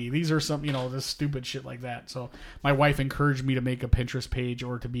would buy me. These are some, this stupid shit like that. So my wife encouraged me to make a Pinterest page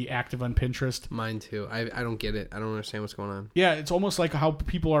or to be active on Pinterest. Mine too. I don't get it. I don't understand what's going on. Yeah, it's almost like how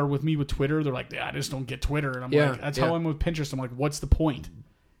people are with me with Twitter. They're like, yeah, I just don't get Twitter. And I'm like, that's how I'm with Pinterest. I'm like, what's the point?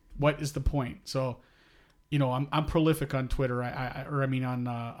 What is the point? So, I'm prolific on Twitter. On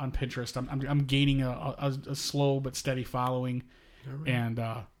Pinterest. I'm gaining a slow but steady following, and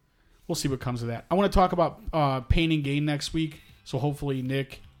we'll see what comes of that. I want to talk about Pain and Gain next week. So hopefully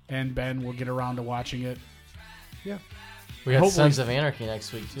Nick and Ben will get around to watching it. Yeah. We got Hopefully- Sons of Anarchy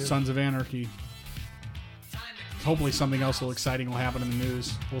next week too. Sons of Anarchy. Hopefully something else exciting will happen in the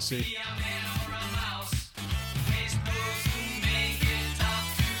news. We'll see.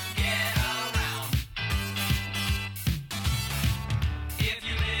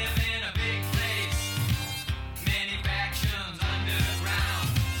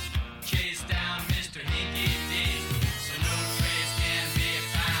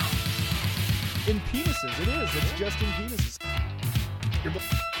 because it's just in penises.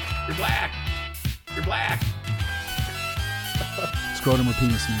 You're black. You're black. Scrotum or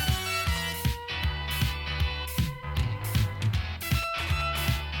penis snake.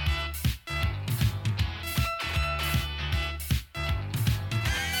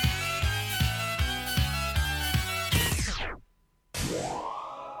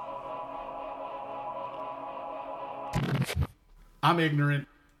 I'm ignorant.